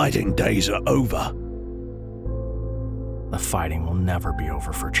 Your fighting days are over. The fighting will never be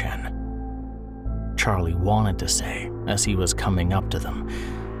over for Chen. Charlie wanted to say as he was coming up to them,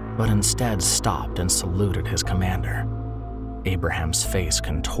 but instead stopped and saluted his commander. Abraham's face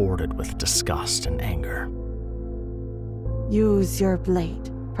contorted with disgust and anger. Use your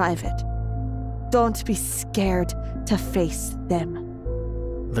blade, Private. Don't be scared to face them,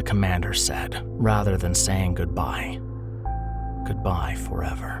 the commander said, rather than saying goodbye. Goodbye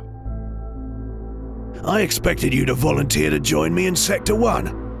forever. I expected you to volunteer to join me in Sector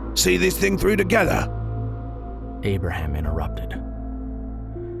 1. See this thing through together. Abraham interrupted.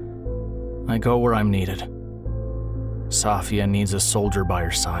 I go where I'm needed. Safiya needs a soldier by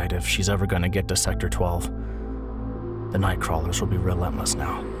her side if she's ever going to get to Sector 12. The Nightcrawlers will be relentless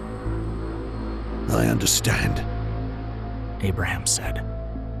now. I understand, Abraham said.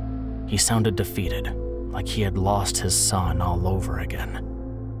 He sounded defeated, like he had lost his son all over again.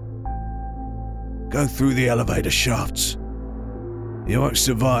 Go through the elevator shafts. You won't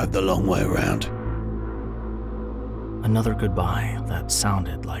survive the long way around. Another goodbye that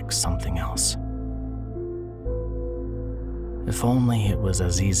sounded like something else. If only it was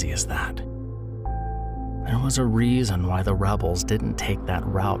as easy as that. There was a reason why the rebels didn't take that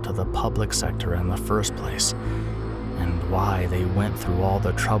route to the public sector in the first place, and why they went through all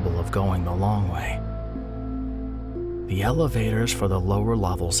the trouble of going the long way. The elevators for the lower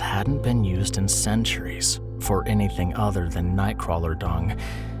levels hadn't been used in centuries for anything other than Nightcrawler dung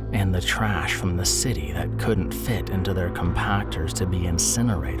and the trash from the city that couldn't fit into their compactors to be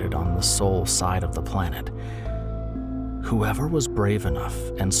incinerated on the Sol side of the planet. Whoever was brave enough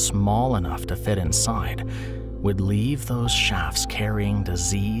and small enough to fit inside would leave those shafts carrying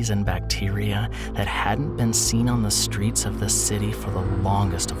disease and bacteria that hadn't been seen on the streets of the city for the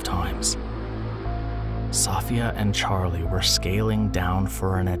longest of times. Safiya and Charlie were scaling down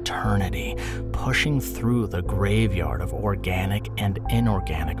for an eternity, pushing through the graveyard of organic and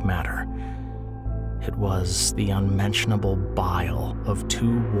inorganic matter. It was the unmentionable bile of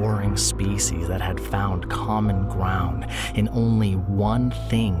two warring species that had found common ground in only one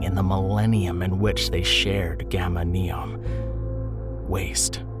thing in the millennium in which they shared Gamma Neom: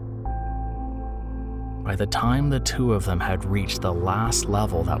 waste. By the time the two of them had reached the last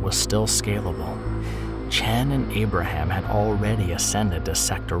level that was still scalable, Chen and Abraham had already ascended to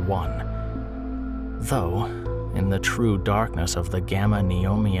Sector 1. Though, in the true darkness of the Gamma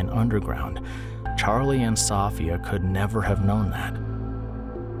Neomian underground, Charlie and Safiya could never have known that.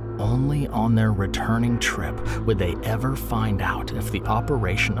 Only on their returning trip would they ever find out if the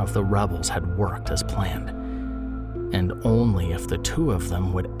operation of the rebels had worked as planned. And only if the two of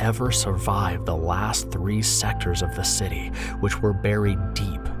them would ever survive the last 3 sectors of the city, which were buried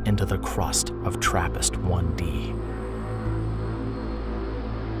deep into the crust of TRAPPIST-1D.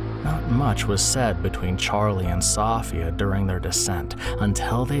 Not much was said between Charlie and Safiya during their descent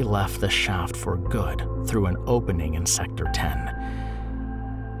until they left the shaft for good through an opening in Sector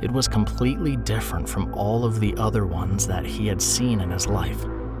 10. It was completely different from all of the other ones that he had seen in his life.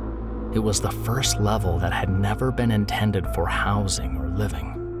 It was the first level that had never been intended for housing or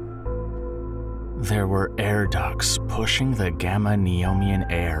living. There were air ducts pushing the Gamma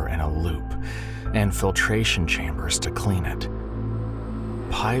Neomian air in a loop, and filtration chambers to clean it.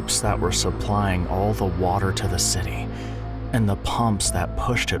 Pipes that were supplying all the water to the city, and the pumps that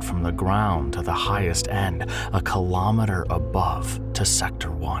pushed it from the ground to the highest end, a kilometer above, to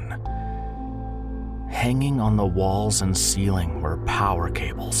Sector 1. Hanging on the walls and ceiling were power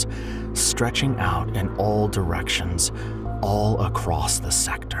cables, stretching out in all directions, all across the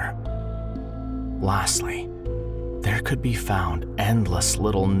sector. Lastly, there could be found endless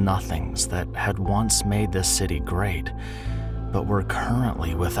little nothings that had once made this city great, but were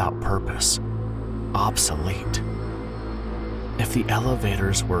currently without purpose, obsolete. If the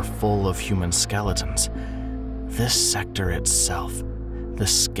elevators were full of human skeletons, this sector itself, the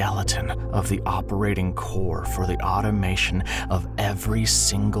skeleton of the operating core for the automation of every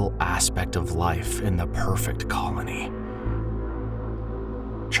single aspect of life in the perfect colony.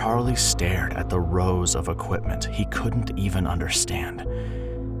 Charlie stared at the rows of equipment he couldn't even understand.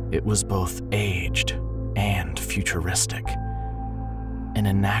 It was both aged and futuristic. An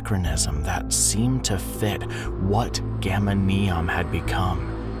anachronism that seemed to fit what Gamma Neom had become,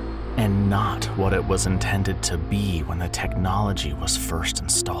 and not what it was intended to be when the technology was first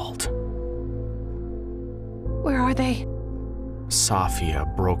installed. Where are they?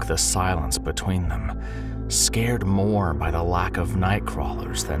 Safiya broke the silence between them, scared more by the lack of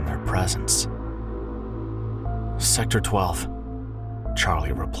nightcrawlers than their presence. Sector 12,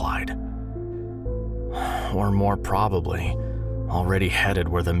 Charlie replied. Or more probably, already headed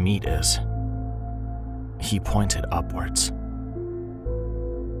where the meat is. He pointed upwards.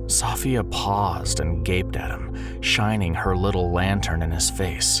 Safiya paused and gaped at him, shining her little lantern in his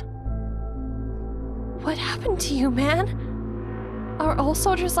face. What happened to you, man? Are all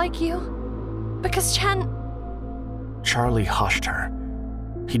soldiers like you? Because Chen... Charlie hushed her.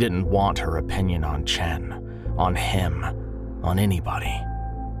 He didn't want her opinion on Chen, on him, on anybody.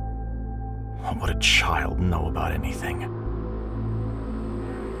 What would a child know about anything?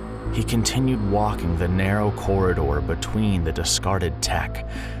 He continued walking the narrow corridor between the discarded tech,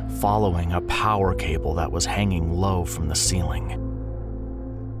 following a power cable that was hanging low from the ceiling.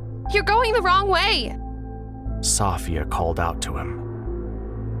 You're going the wrong way! Safiya called out to him.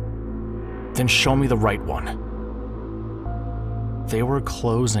 Then show me the right one. They were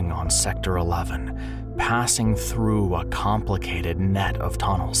closing on Sector 11, passing through a complicated net of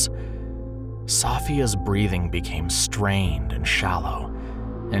tunnels. Safiya's breathing became strained and shallow,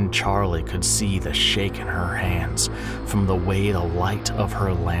 and Charlie could see the shake in her hands from the way the light of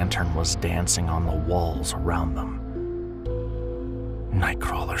her lantern was dancing on the walls around them.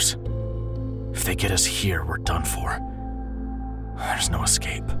 Nightcrawlers. If they get us here, we're done for. There's no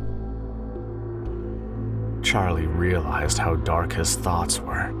escape. Charlie realized how dark his thoughts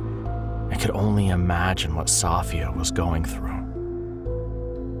were and could only imagine what Safiya was going through.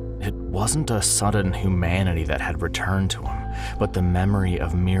 It wasn't a sudden humanity that had returned to him, but the memory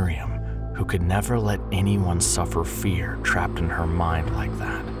of Miriam, who could never let anyone suffer fear trapped in her mind like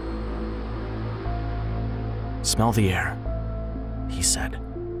that. Smell the air, he said.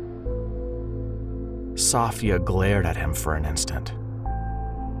 Safiya glared at him for an instant.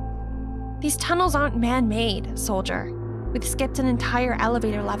 These tunnels aren't man-made, soldier. We've skipped an entire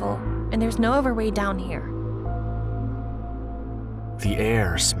elevator level, and there's no other way down here. The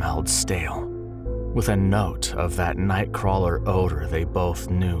air smelled stale, with a note of that nightcrawler odor they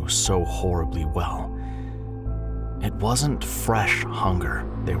both knew so horribly well. It wasn't fresh hunger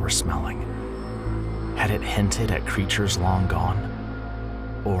they were smelling. Had it hinted at creatures long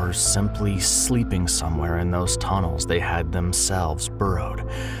gone? Or simply sleeping somewhere in those tunnels they had themselves burrowed,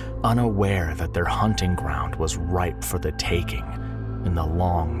 unaware that their hunting ground was ripe for the taking in the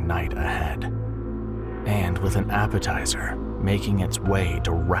long night ahead, and with an appetizer making its way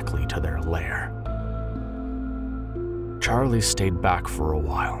directly to their lair. Charlie stayed back for a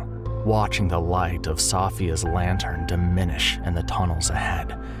while, watching the light of Safiya's lantern diminish in the tunnels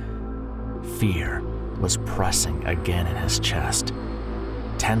ahead. Fear was pressing again in his chest,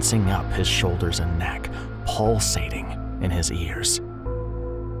 tensing up his shoulders and neck, pulsating in his ears.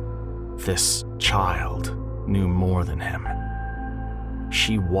 This child knew more than him.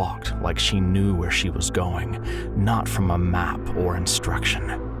 She walked like she knew where she was going, not from a map or instruction,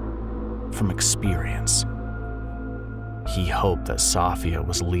 from experience. He hoped that Safiya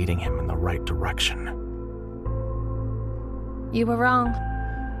was leading him in the right direction. You were wrong,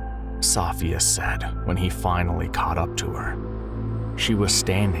 Safiya said when he finally caught up to her. She was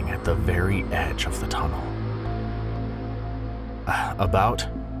standing at the very edge of the tunnel. About?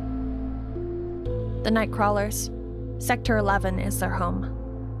 The Nightcrawlers. Sector 11 is their home.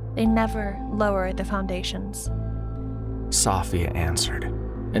 They never lower the foundations. Safiya answered,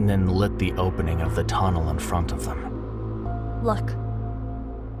 and then lit the opening of the tunnel in front of them. Look.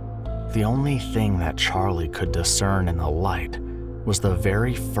 The only thing that Charlie could discern in the light was the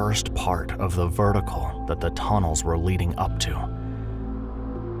very first part of the vertical that the tunnels were leading up to.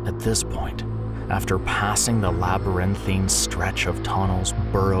 At this point, after passing the labyrinthine stretch of tunnels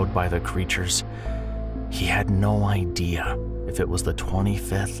burrowed by the creatures, he had no idea if it was the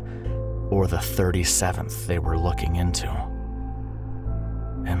 25th or the 37th they were looking into.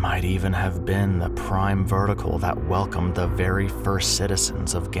 It might even have been the prime vertical that welcomed the very first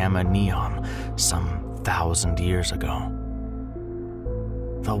citizens of Gamma Neom some 1,000 years ago.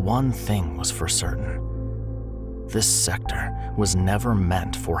 The one thing was for certain. This sector was never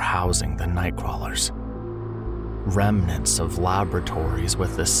meant for housing the Nightcrawlers. Remnants of laboratories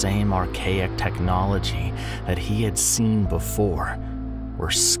with the same archaic technology that he had seen before were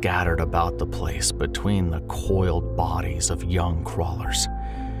scattered about the place between the coiled bodies of young crawlers.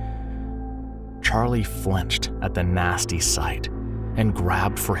 Charlie flinched at the nasty sight and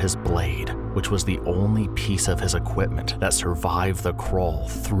grabbed for his blade, which was the only piece of his equipment that survived the crawl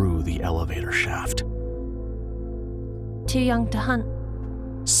through the elevator shaft. Too young to hunt.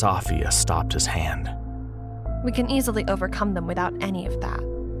 Safiya stopped his hand. We can easily overcome them without any of that.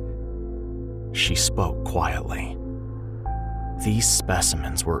 She spoke quietly. These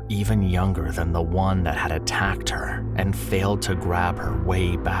specimens were even younger than the one that had attacked her and failed to grab her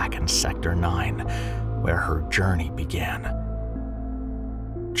way back in Sector 9, where her journey began.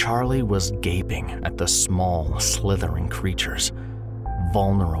 Charlie was gaping at the small, slithering creatures,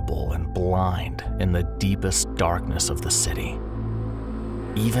 vulnerable and blind in the deepest darkness of the city.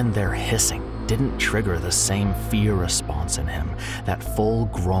 Even their hissing didn't trigger the same fear response in him that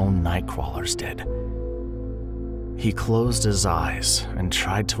full-grown Nightcrawlers did. He closed his eyes and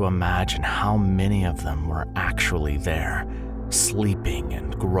tried to imagine how many of them were actually there, sleeping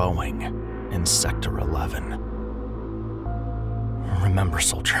and growing in Sector 11. Remember,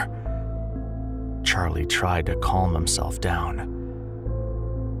 soldier. Charlie tried to calm himself down.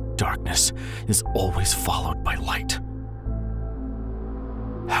 Darkness is always followed by light.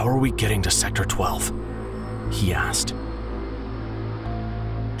 How are we getting to Sector 12? He asked.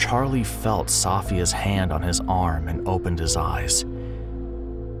 Charlie felt Safiya's hand on his arm and opened his eyes.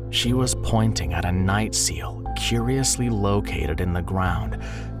 She was pointing at a night seal curiously located in the ground,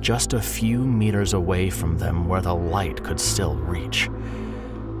 just a few meters away from them where the light could still reach.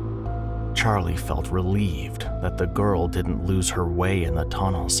 Charlie felt relieved that the girl didn't lose her way in the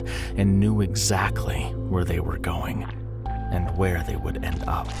tunnels and knew exactly where they were going and where they would end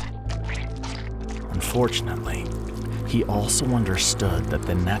up. Unfortunately, he also understood that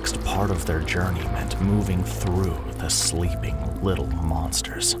the next part of their journey meant moving through the sleeping little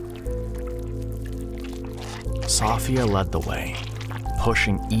monsters. Safiya led the way,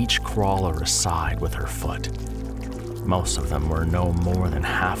 pushing each crawler aside with her foot. Most of them were no more than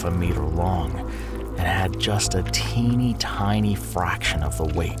half a meter long and had just a teeny tiny fraction of the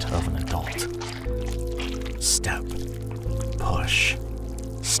weight of an adult. Step, push,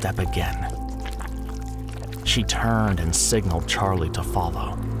 step again. She turned and signaled Charlie to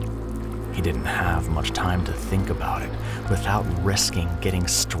follow. He didn't have much time to think about it without risking getting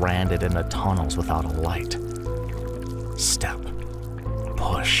stranded in the tunnels without a light. Step,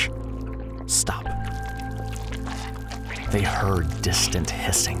 push, stop. They heard distant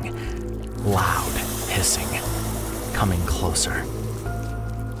hissing, loud hissing, coming closer.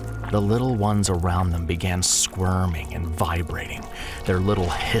 the little ones around them began squirming and vibrating, their little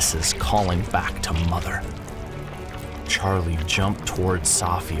hisses calling back to Mother. Charlie jumped towards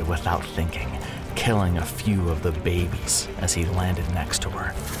Safiya without thinking, killing a few of the babies as he landed next to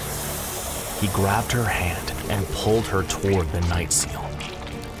her. He grabbed her hand and pulled her toward the night seal.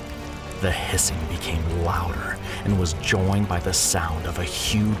 The hissing became louder and was joined by the sound of a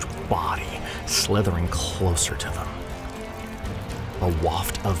huge body slithering closer to them. A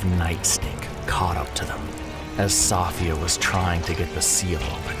waft of night stink caught up to them as Safiya was trying to get the seal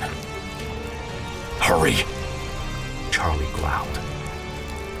open. "Hurry!" Charlie growled.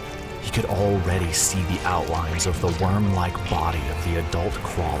 He could already see the outlines of the worm-like body of the adult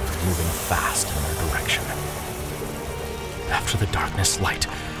crawler moving fast in their direction. "After the darkness, light.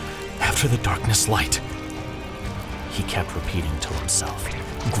 After the darkness, light." He kept repeating to himself,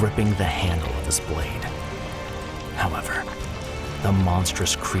 gripping the handle of his blade. However, the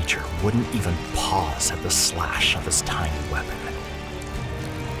monstrous creature wouldn't even pause at the slash of his tiny weapon.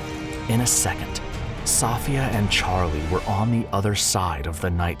 In a second, Safiya and Charlie were on the other side of the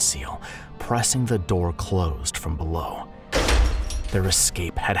night seal, pressing the door closed from below. Their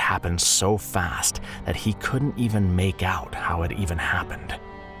escape had happened so fast that he couldn't even make out how it even happened.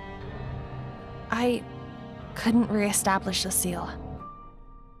 I couldn't re-establish the seal.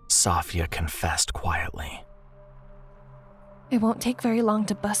 Safiya confessed quietly. It won't take very long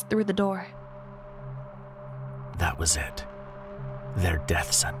to bust through the door. That was it. Their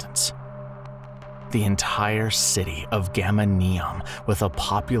death sentence. The entire city of Gamma Neom, with a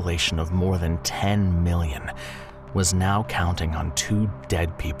population of more than 10 million, was now counting on 2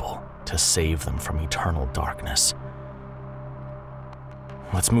 dead people to save them from eternal darkness.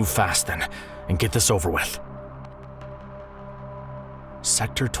 "Let's move fast then, and get this over with."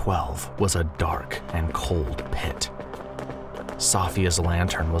 Sector 12 was a dark and cold pit. Safiya's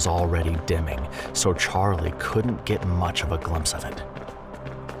lantern was already dimming, so Charlie couldn't get much of a glimpse of it.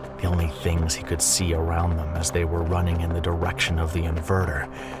 The only things he could see around them as they were running in the direction of the inverter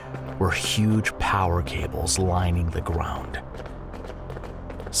were huge power cables lining the ground.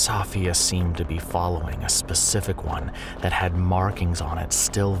 Safiya seemed to be following a specific one that had markings on it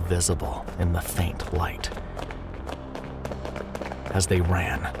still visible in the faint light. As they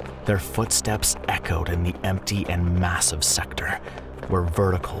ran, their footsteps echoed in the empty and massive sector, where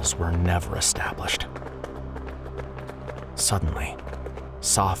verticals were never established. Suddenly,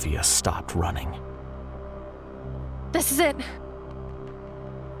 Safiya stopped running. This is it.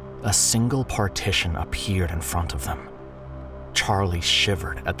 A single partition appeared in front of them. Charlie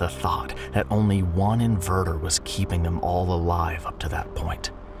shivered at the thought that only one inverter was keeping them all alive up to that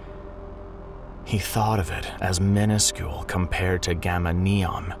point. He thought of it as minuscule compared to Gamma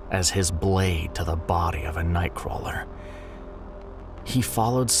Neom as his blade to the body of a nightcrawler. He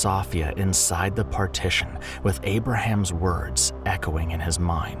followed Safiya inside the partition with Abraham's words echoing in his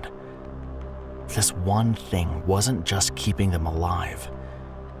mind. This one thing wasn't just keeping them alive.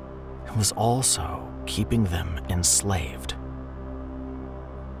 It was also keeping them enslaved.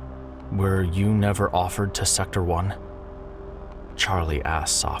 "Were you never offered to Sector 1? Charlie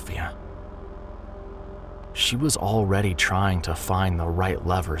asked Safiya. She was already trying to find the right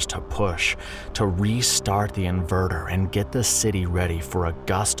levers to push to restart the inverter and get the city ready for a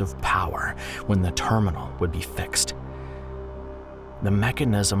gust of power when the terminal would be fixed. The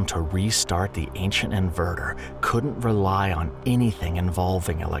mechanism to restart the ancient inverter couldn't rely on anything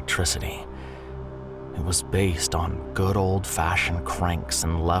involving electricity. It was based on good old-fashioned cranks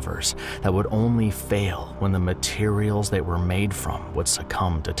and levers that would only fail when the materials they were made from would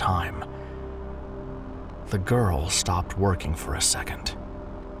succumb to time. The girl stopped working for a second.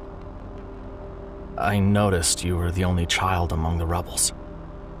 "I noticed you were the only child among the rebels,"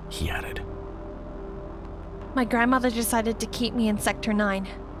 he added. My grandmother decided to keep me in Sector 9.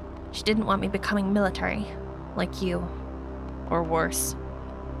 She didn't want me becoming military, like you. Or worse.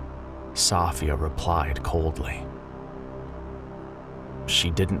 Safiya replied coldly. "She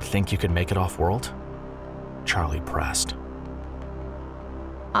didn't think you could make it off-world?" Charlie pressed.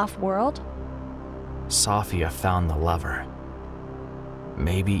 Off-world? Safiya found the lever.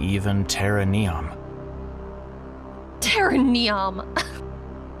 Maybe even Terra Neom. Terra Neom!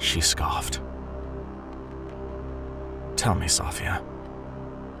 She scoffed. "Tell me, Safiya,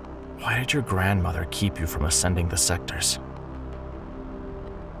 why did your grandmother keep you from ascending the sectors?"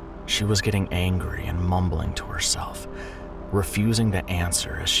 She was getting angry and mumbling to herself, refusing to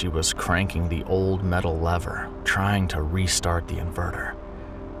answer as she was cranking the old metal lever, trying to restart the inverter.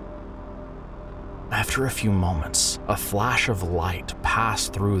 After a few moments, a flash of light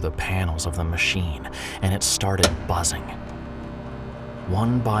passed through the panels of the machine, and it started buzzing.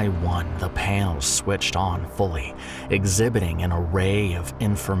 One by one, the panels switched on fully, exhibiting an array of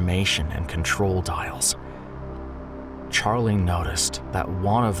information and control dials. Charlie noticed that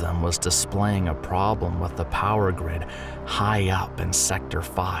one of them was displaying a problem with the power grid high up in Sector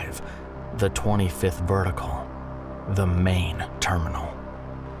 5, the 25th vertical, the main terminal.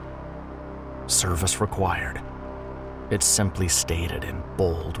 Service required. It simply stated in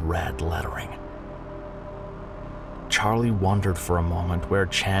bold red lettering. Charlie wondered for a moment where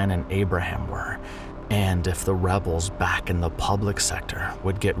Chan and Abraham were, and if the rebels back in the public sector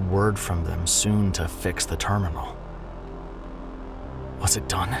would get word from them soon to fix the terminal. Was it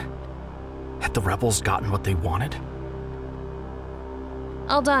done? Had the rebels gotten what they wanted?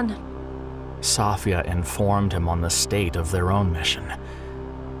 All done. Safiya informed him on the state of their own mission.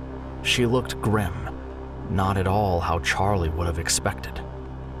 She looked grim, not at all how Charlie would have expected.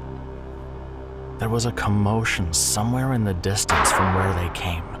 There was a commotion somewhere in the distance from where they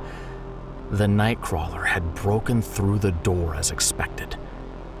came. The Nightcrawler had broken through the door as expected.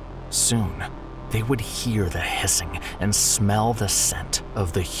 Soon, they would hear the hissing and smell the scent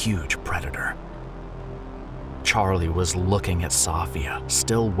of the huge predator. Charlie was looking at Safiya,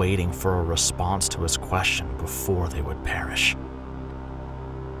 still waiting for a response to his question before they would perish.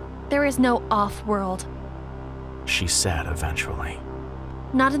 There is no off-world. She said eventually.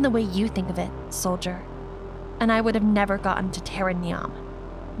 Not in the way you think of it, soldier. And I would have never gotten to Neom.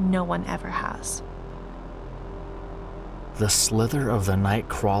 No one ever has. The slither of the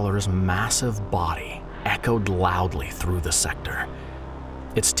Nightcrawler's massive body echoed loudly through the sector.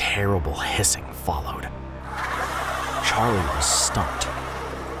 Its terrible hissing followed. Charlie was stumped.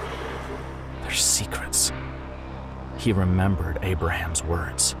 Their secrets. He remembered Abraham's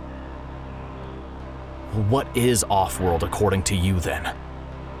words. What is off-world according to you then?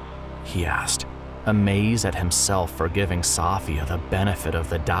 He asked, amazed at himself for giving Safiya the benefit of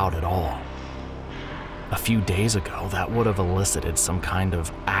the doubt at all. A few days ago, that would have elicited some kind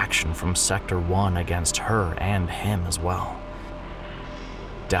of action from Sector 1 against her and him as well.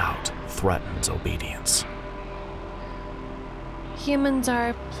 Doubt threatens obedience. Humans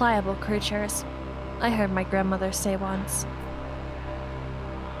are pliable creatures. I heard my grandmother say once.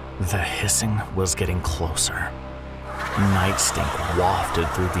 The hissing was getting closer. Night stink wafted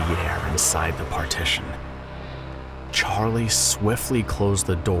through the air inside the partition. Charlie swiftly closed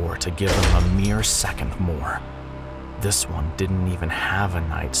the door to give them a mere second more. This one didn't even have a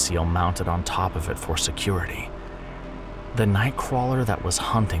night seal mounted on top of it for security. The Nightcrawler that was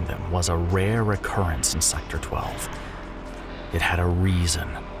hunting them was a rare occurrence in Sector 12. It had a reason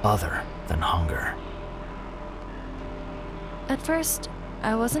other than hunger. At first,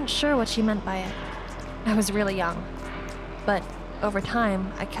 I wasn't sure what she meant by it. I was really young. But over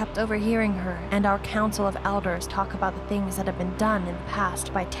time, I kept overhearing her and our Council of Elders talk about the things that had been done in the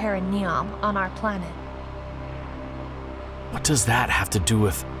past by Neom on our planet. What does that have to do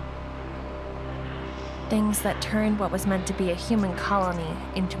with... Things that turned what was meant to be a human colony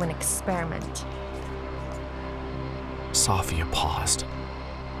into an experiment. Safiya paused.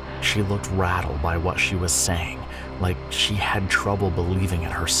 She looked rattled by what she was saying, like she had trouble believing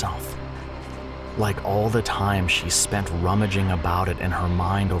it herself. Like all the time she spent rummaging about it in her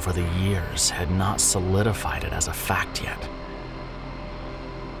mind over the years had not solidified it as a fact yet.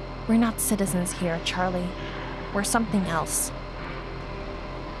 We're not citizens here, Charlie. We're something else.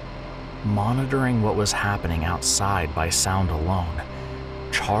 Monitoring what was happening outside by sound alone,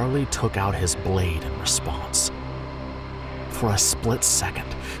 Charlie took out his blade in response. For a split second,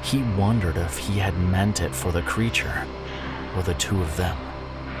 he wondered if he had meant it for the creature, or the two of them.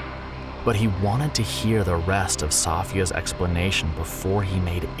 But he wanted to hear the rest of Safiya's explanation before he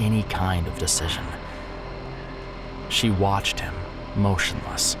made any kind of decision. She watched him,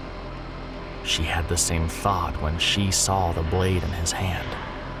 motionless. She had the same thought when she saw the blade in his hand.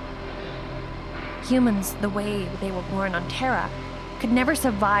 Humans, the way they were born on Terra, could never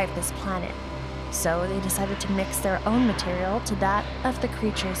survive this planet. So they decided to mix their own material to that of the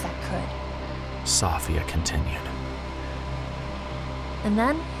creatures that could. Safiya continued. And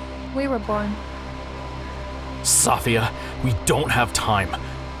then, we were born. Safiya, we don't have time.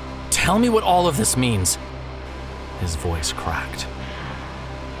 Tell me what all of this means. His voice cracked.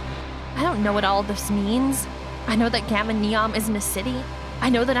 I don't know what all this means. I know that Gamma Neom isn't a city. I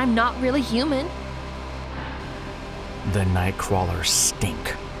know that I'm not really human. The Nightcrawler's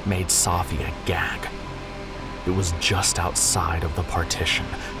stink made Safiya gag. It was just outside of the partition,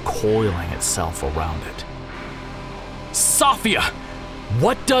 coiling itself around it. Safiya!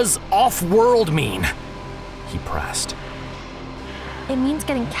 What does off-world mean? He pressed. It means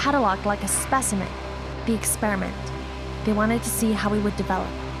getting cataloged like a specimen. The experiment. They wanted to see how we would develop,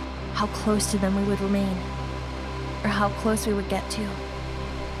 how close to them we would remain, or how close we would get to.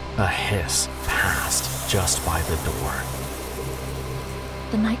 A hiss passed just by the door.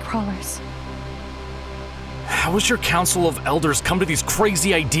 The Nightcrawlers. How has your Council of Elders come to these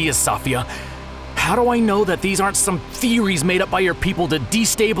crazy ideas, Safiya? How do I know that these aren't some theories made up by your people to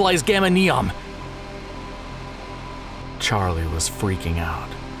destabilize Gamma Neom? Charlie was freaking out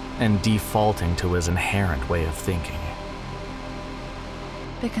and defaulting to his inherent way of thinking.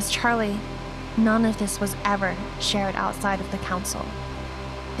 Because Charlie, none of this was ever shared outside of the Council.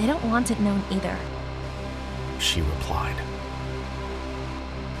 They don't want it known either. She replied.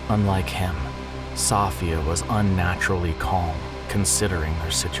 Unlike him, Safiya was unnaturally calm considering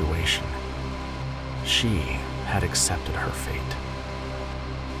their situation. She had accepted her fate.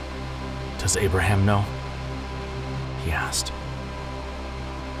 Does Abraham know? He asked.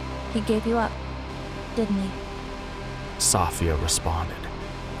 He gave you up, didn't he? Safiya responded,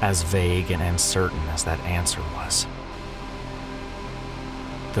 as vague and uncertain as that answer was.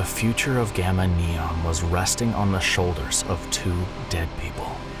 The future of Gamma Neom was resting on the shoulders of two dead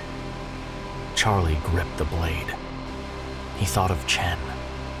people. Charlie gripped the blade. He thought of Chen,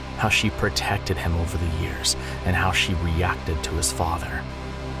 how she protected him over the years, and how she reacted to his father.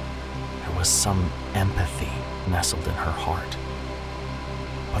 There was some empathy nestled in her heart.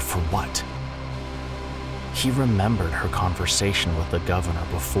 But for what? He remembered her conversation with the governor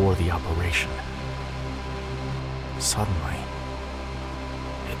before the operation. Suddenly,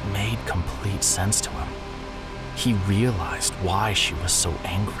 it made complete sense to him. He realized why she was so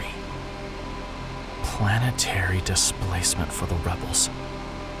angry. Planetary displacement for the rebels,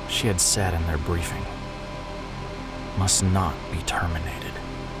 she had said in their briefing, must not be terminated.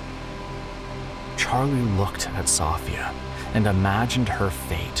 Charlie looked at Safiya and imagined her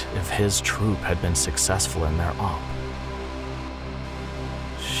fate if his troop had been successful in their op.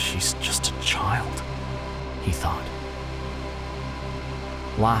 She's just a child, he thought.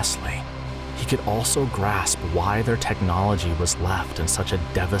 Lastly, he could also grasp why their technology was left in such a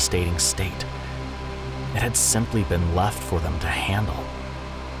devastating state. It had simply been left for them to handle.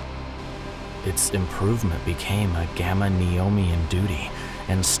 Its improvement became a Gamma Neomian duty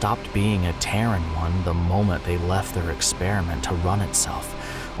and stopped being a Terran one the moment they left their experiment to run itself,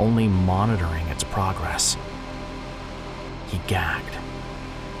 only monitoring its progress. He gagged.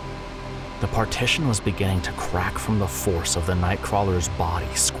 The partition was beginning to crack from the force of the Nightcrawler's body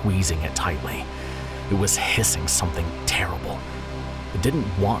squeezing it tightly. It was hissing something terrible. It didn't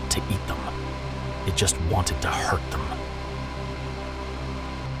want to eat them. It just wanted to hurt them.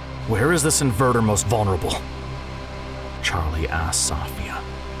 Where is this inverter most vulnerable? Charlie asked Safiya.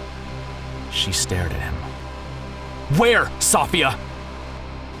 She stared at him. Where, Safiya?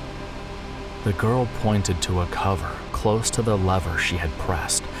 The girl pointed to a cover close to the lever she had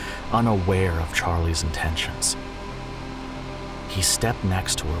pressed, unaware of Charlie's intentions. He stepped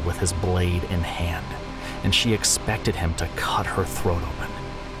next to her with his blade in hand, and she expected him to cut her throat open.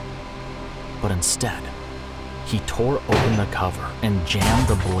 But instead, he tore open the cover and jammed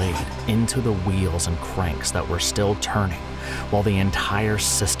the blade into the wheels and cranks that were still turning while the entire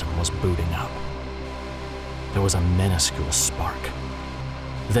system was booting up. There was a minuscule spark.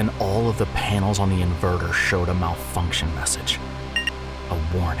 Then all of the panels on the inverter showed a malfunction message.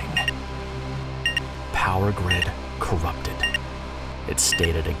 A warning. Power grid corrupted. It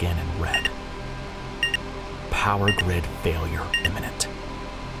stated again in red. Power grid failure imminent.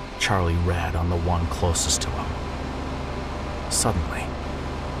 Charlie read on the one closest to him. Suddenly,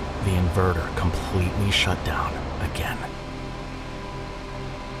 the inverter completely shut down again.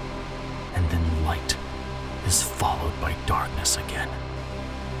 And then light is followed by darkness again.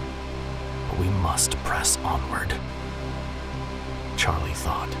 But we must press onward, Charlie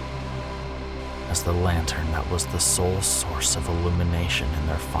thought, as the lantern that was the sole source of illumination in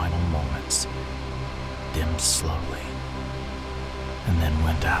their final moments dimmed slowly and then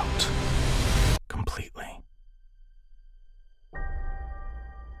went out completely.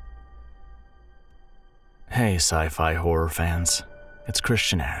 Hey, sci-fi horror fans, it's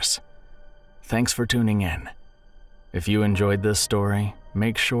Christian Ayres. Thanks for tuning in. If you enjoyed this story,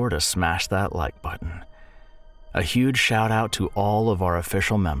 make sure to smash that like button. A huge shout out to all of our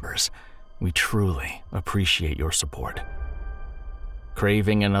official members. We truly appreciate your support.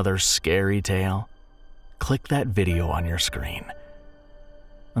 Craving another scary tale? Click that video on your screen.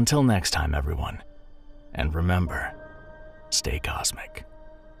 Until next time, everyone. And remember, stay cosmic.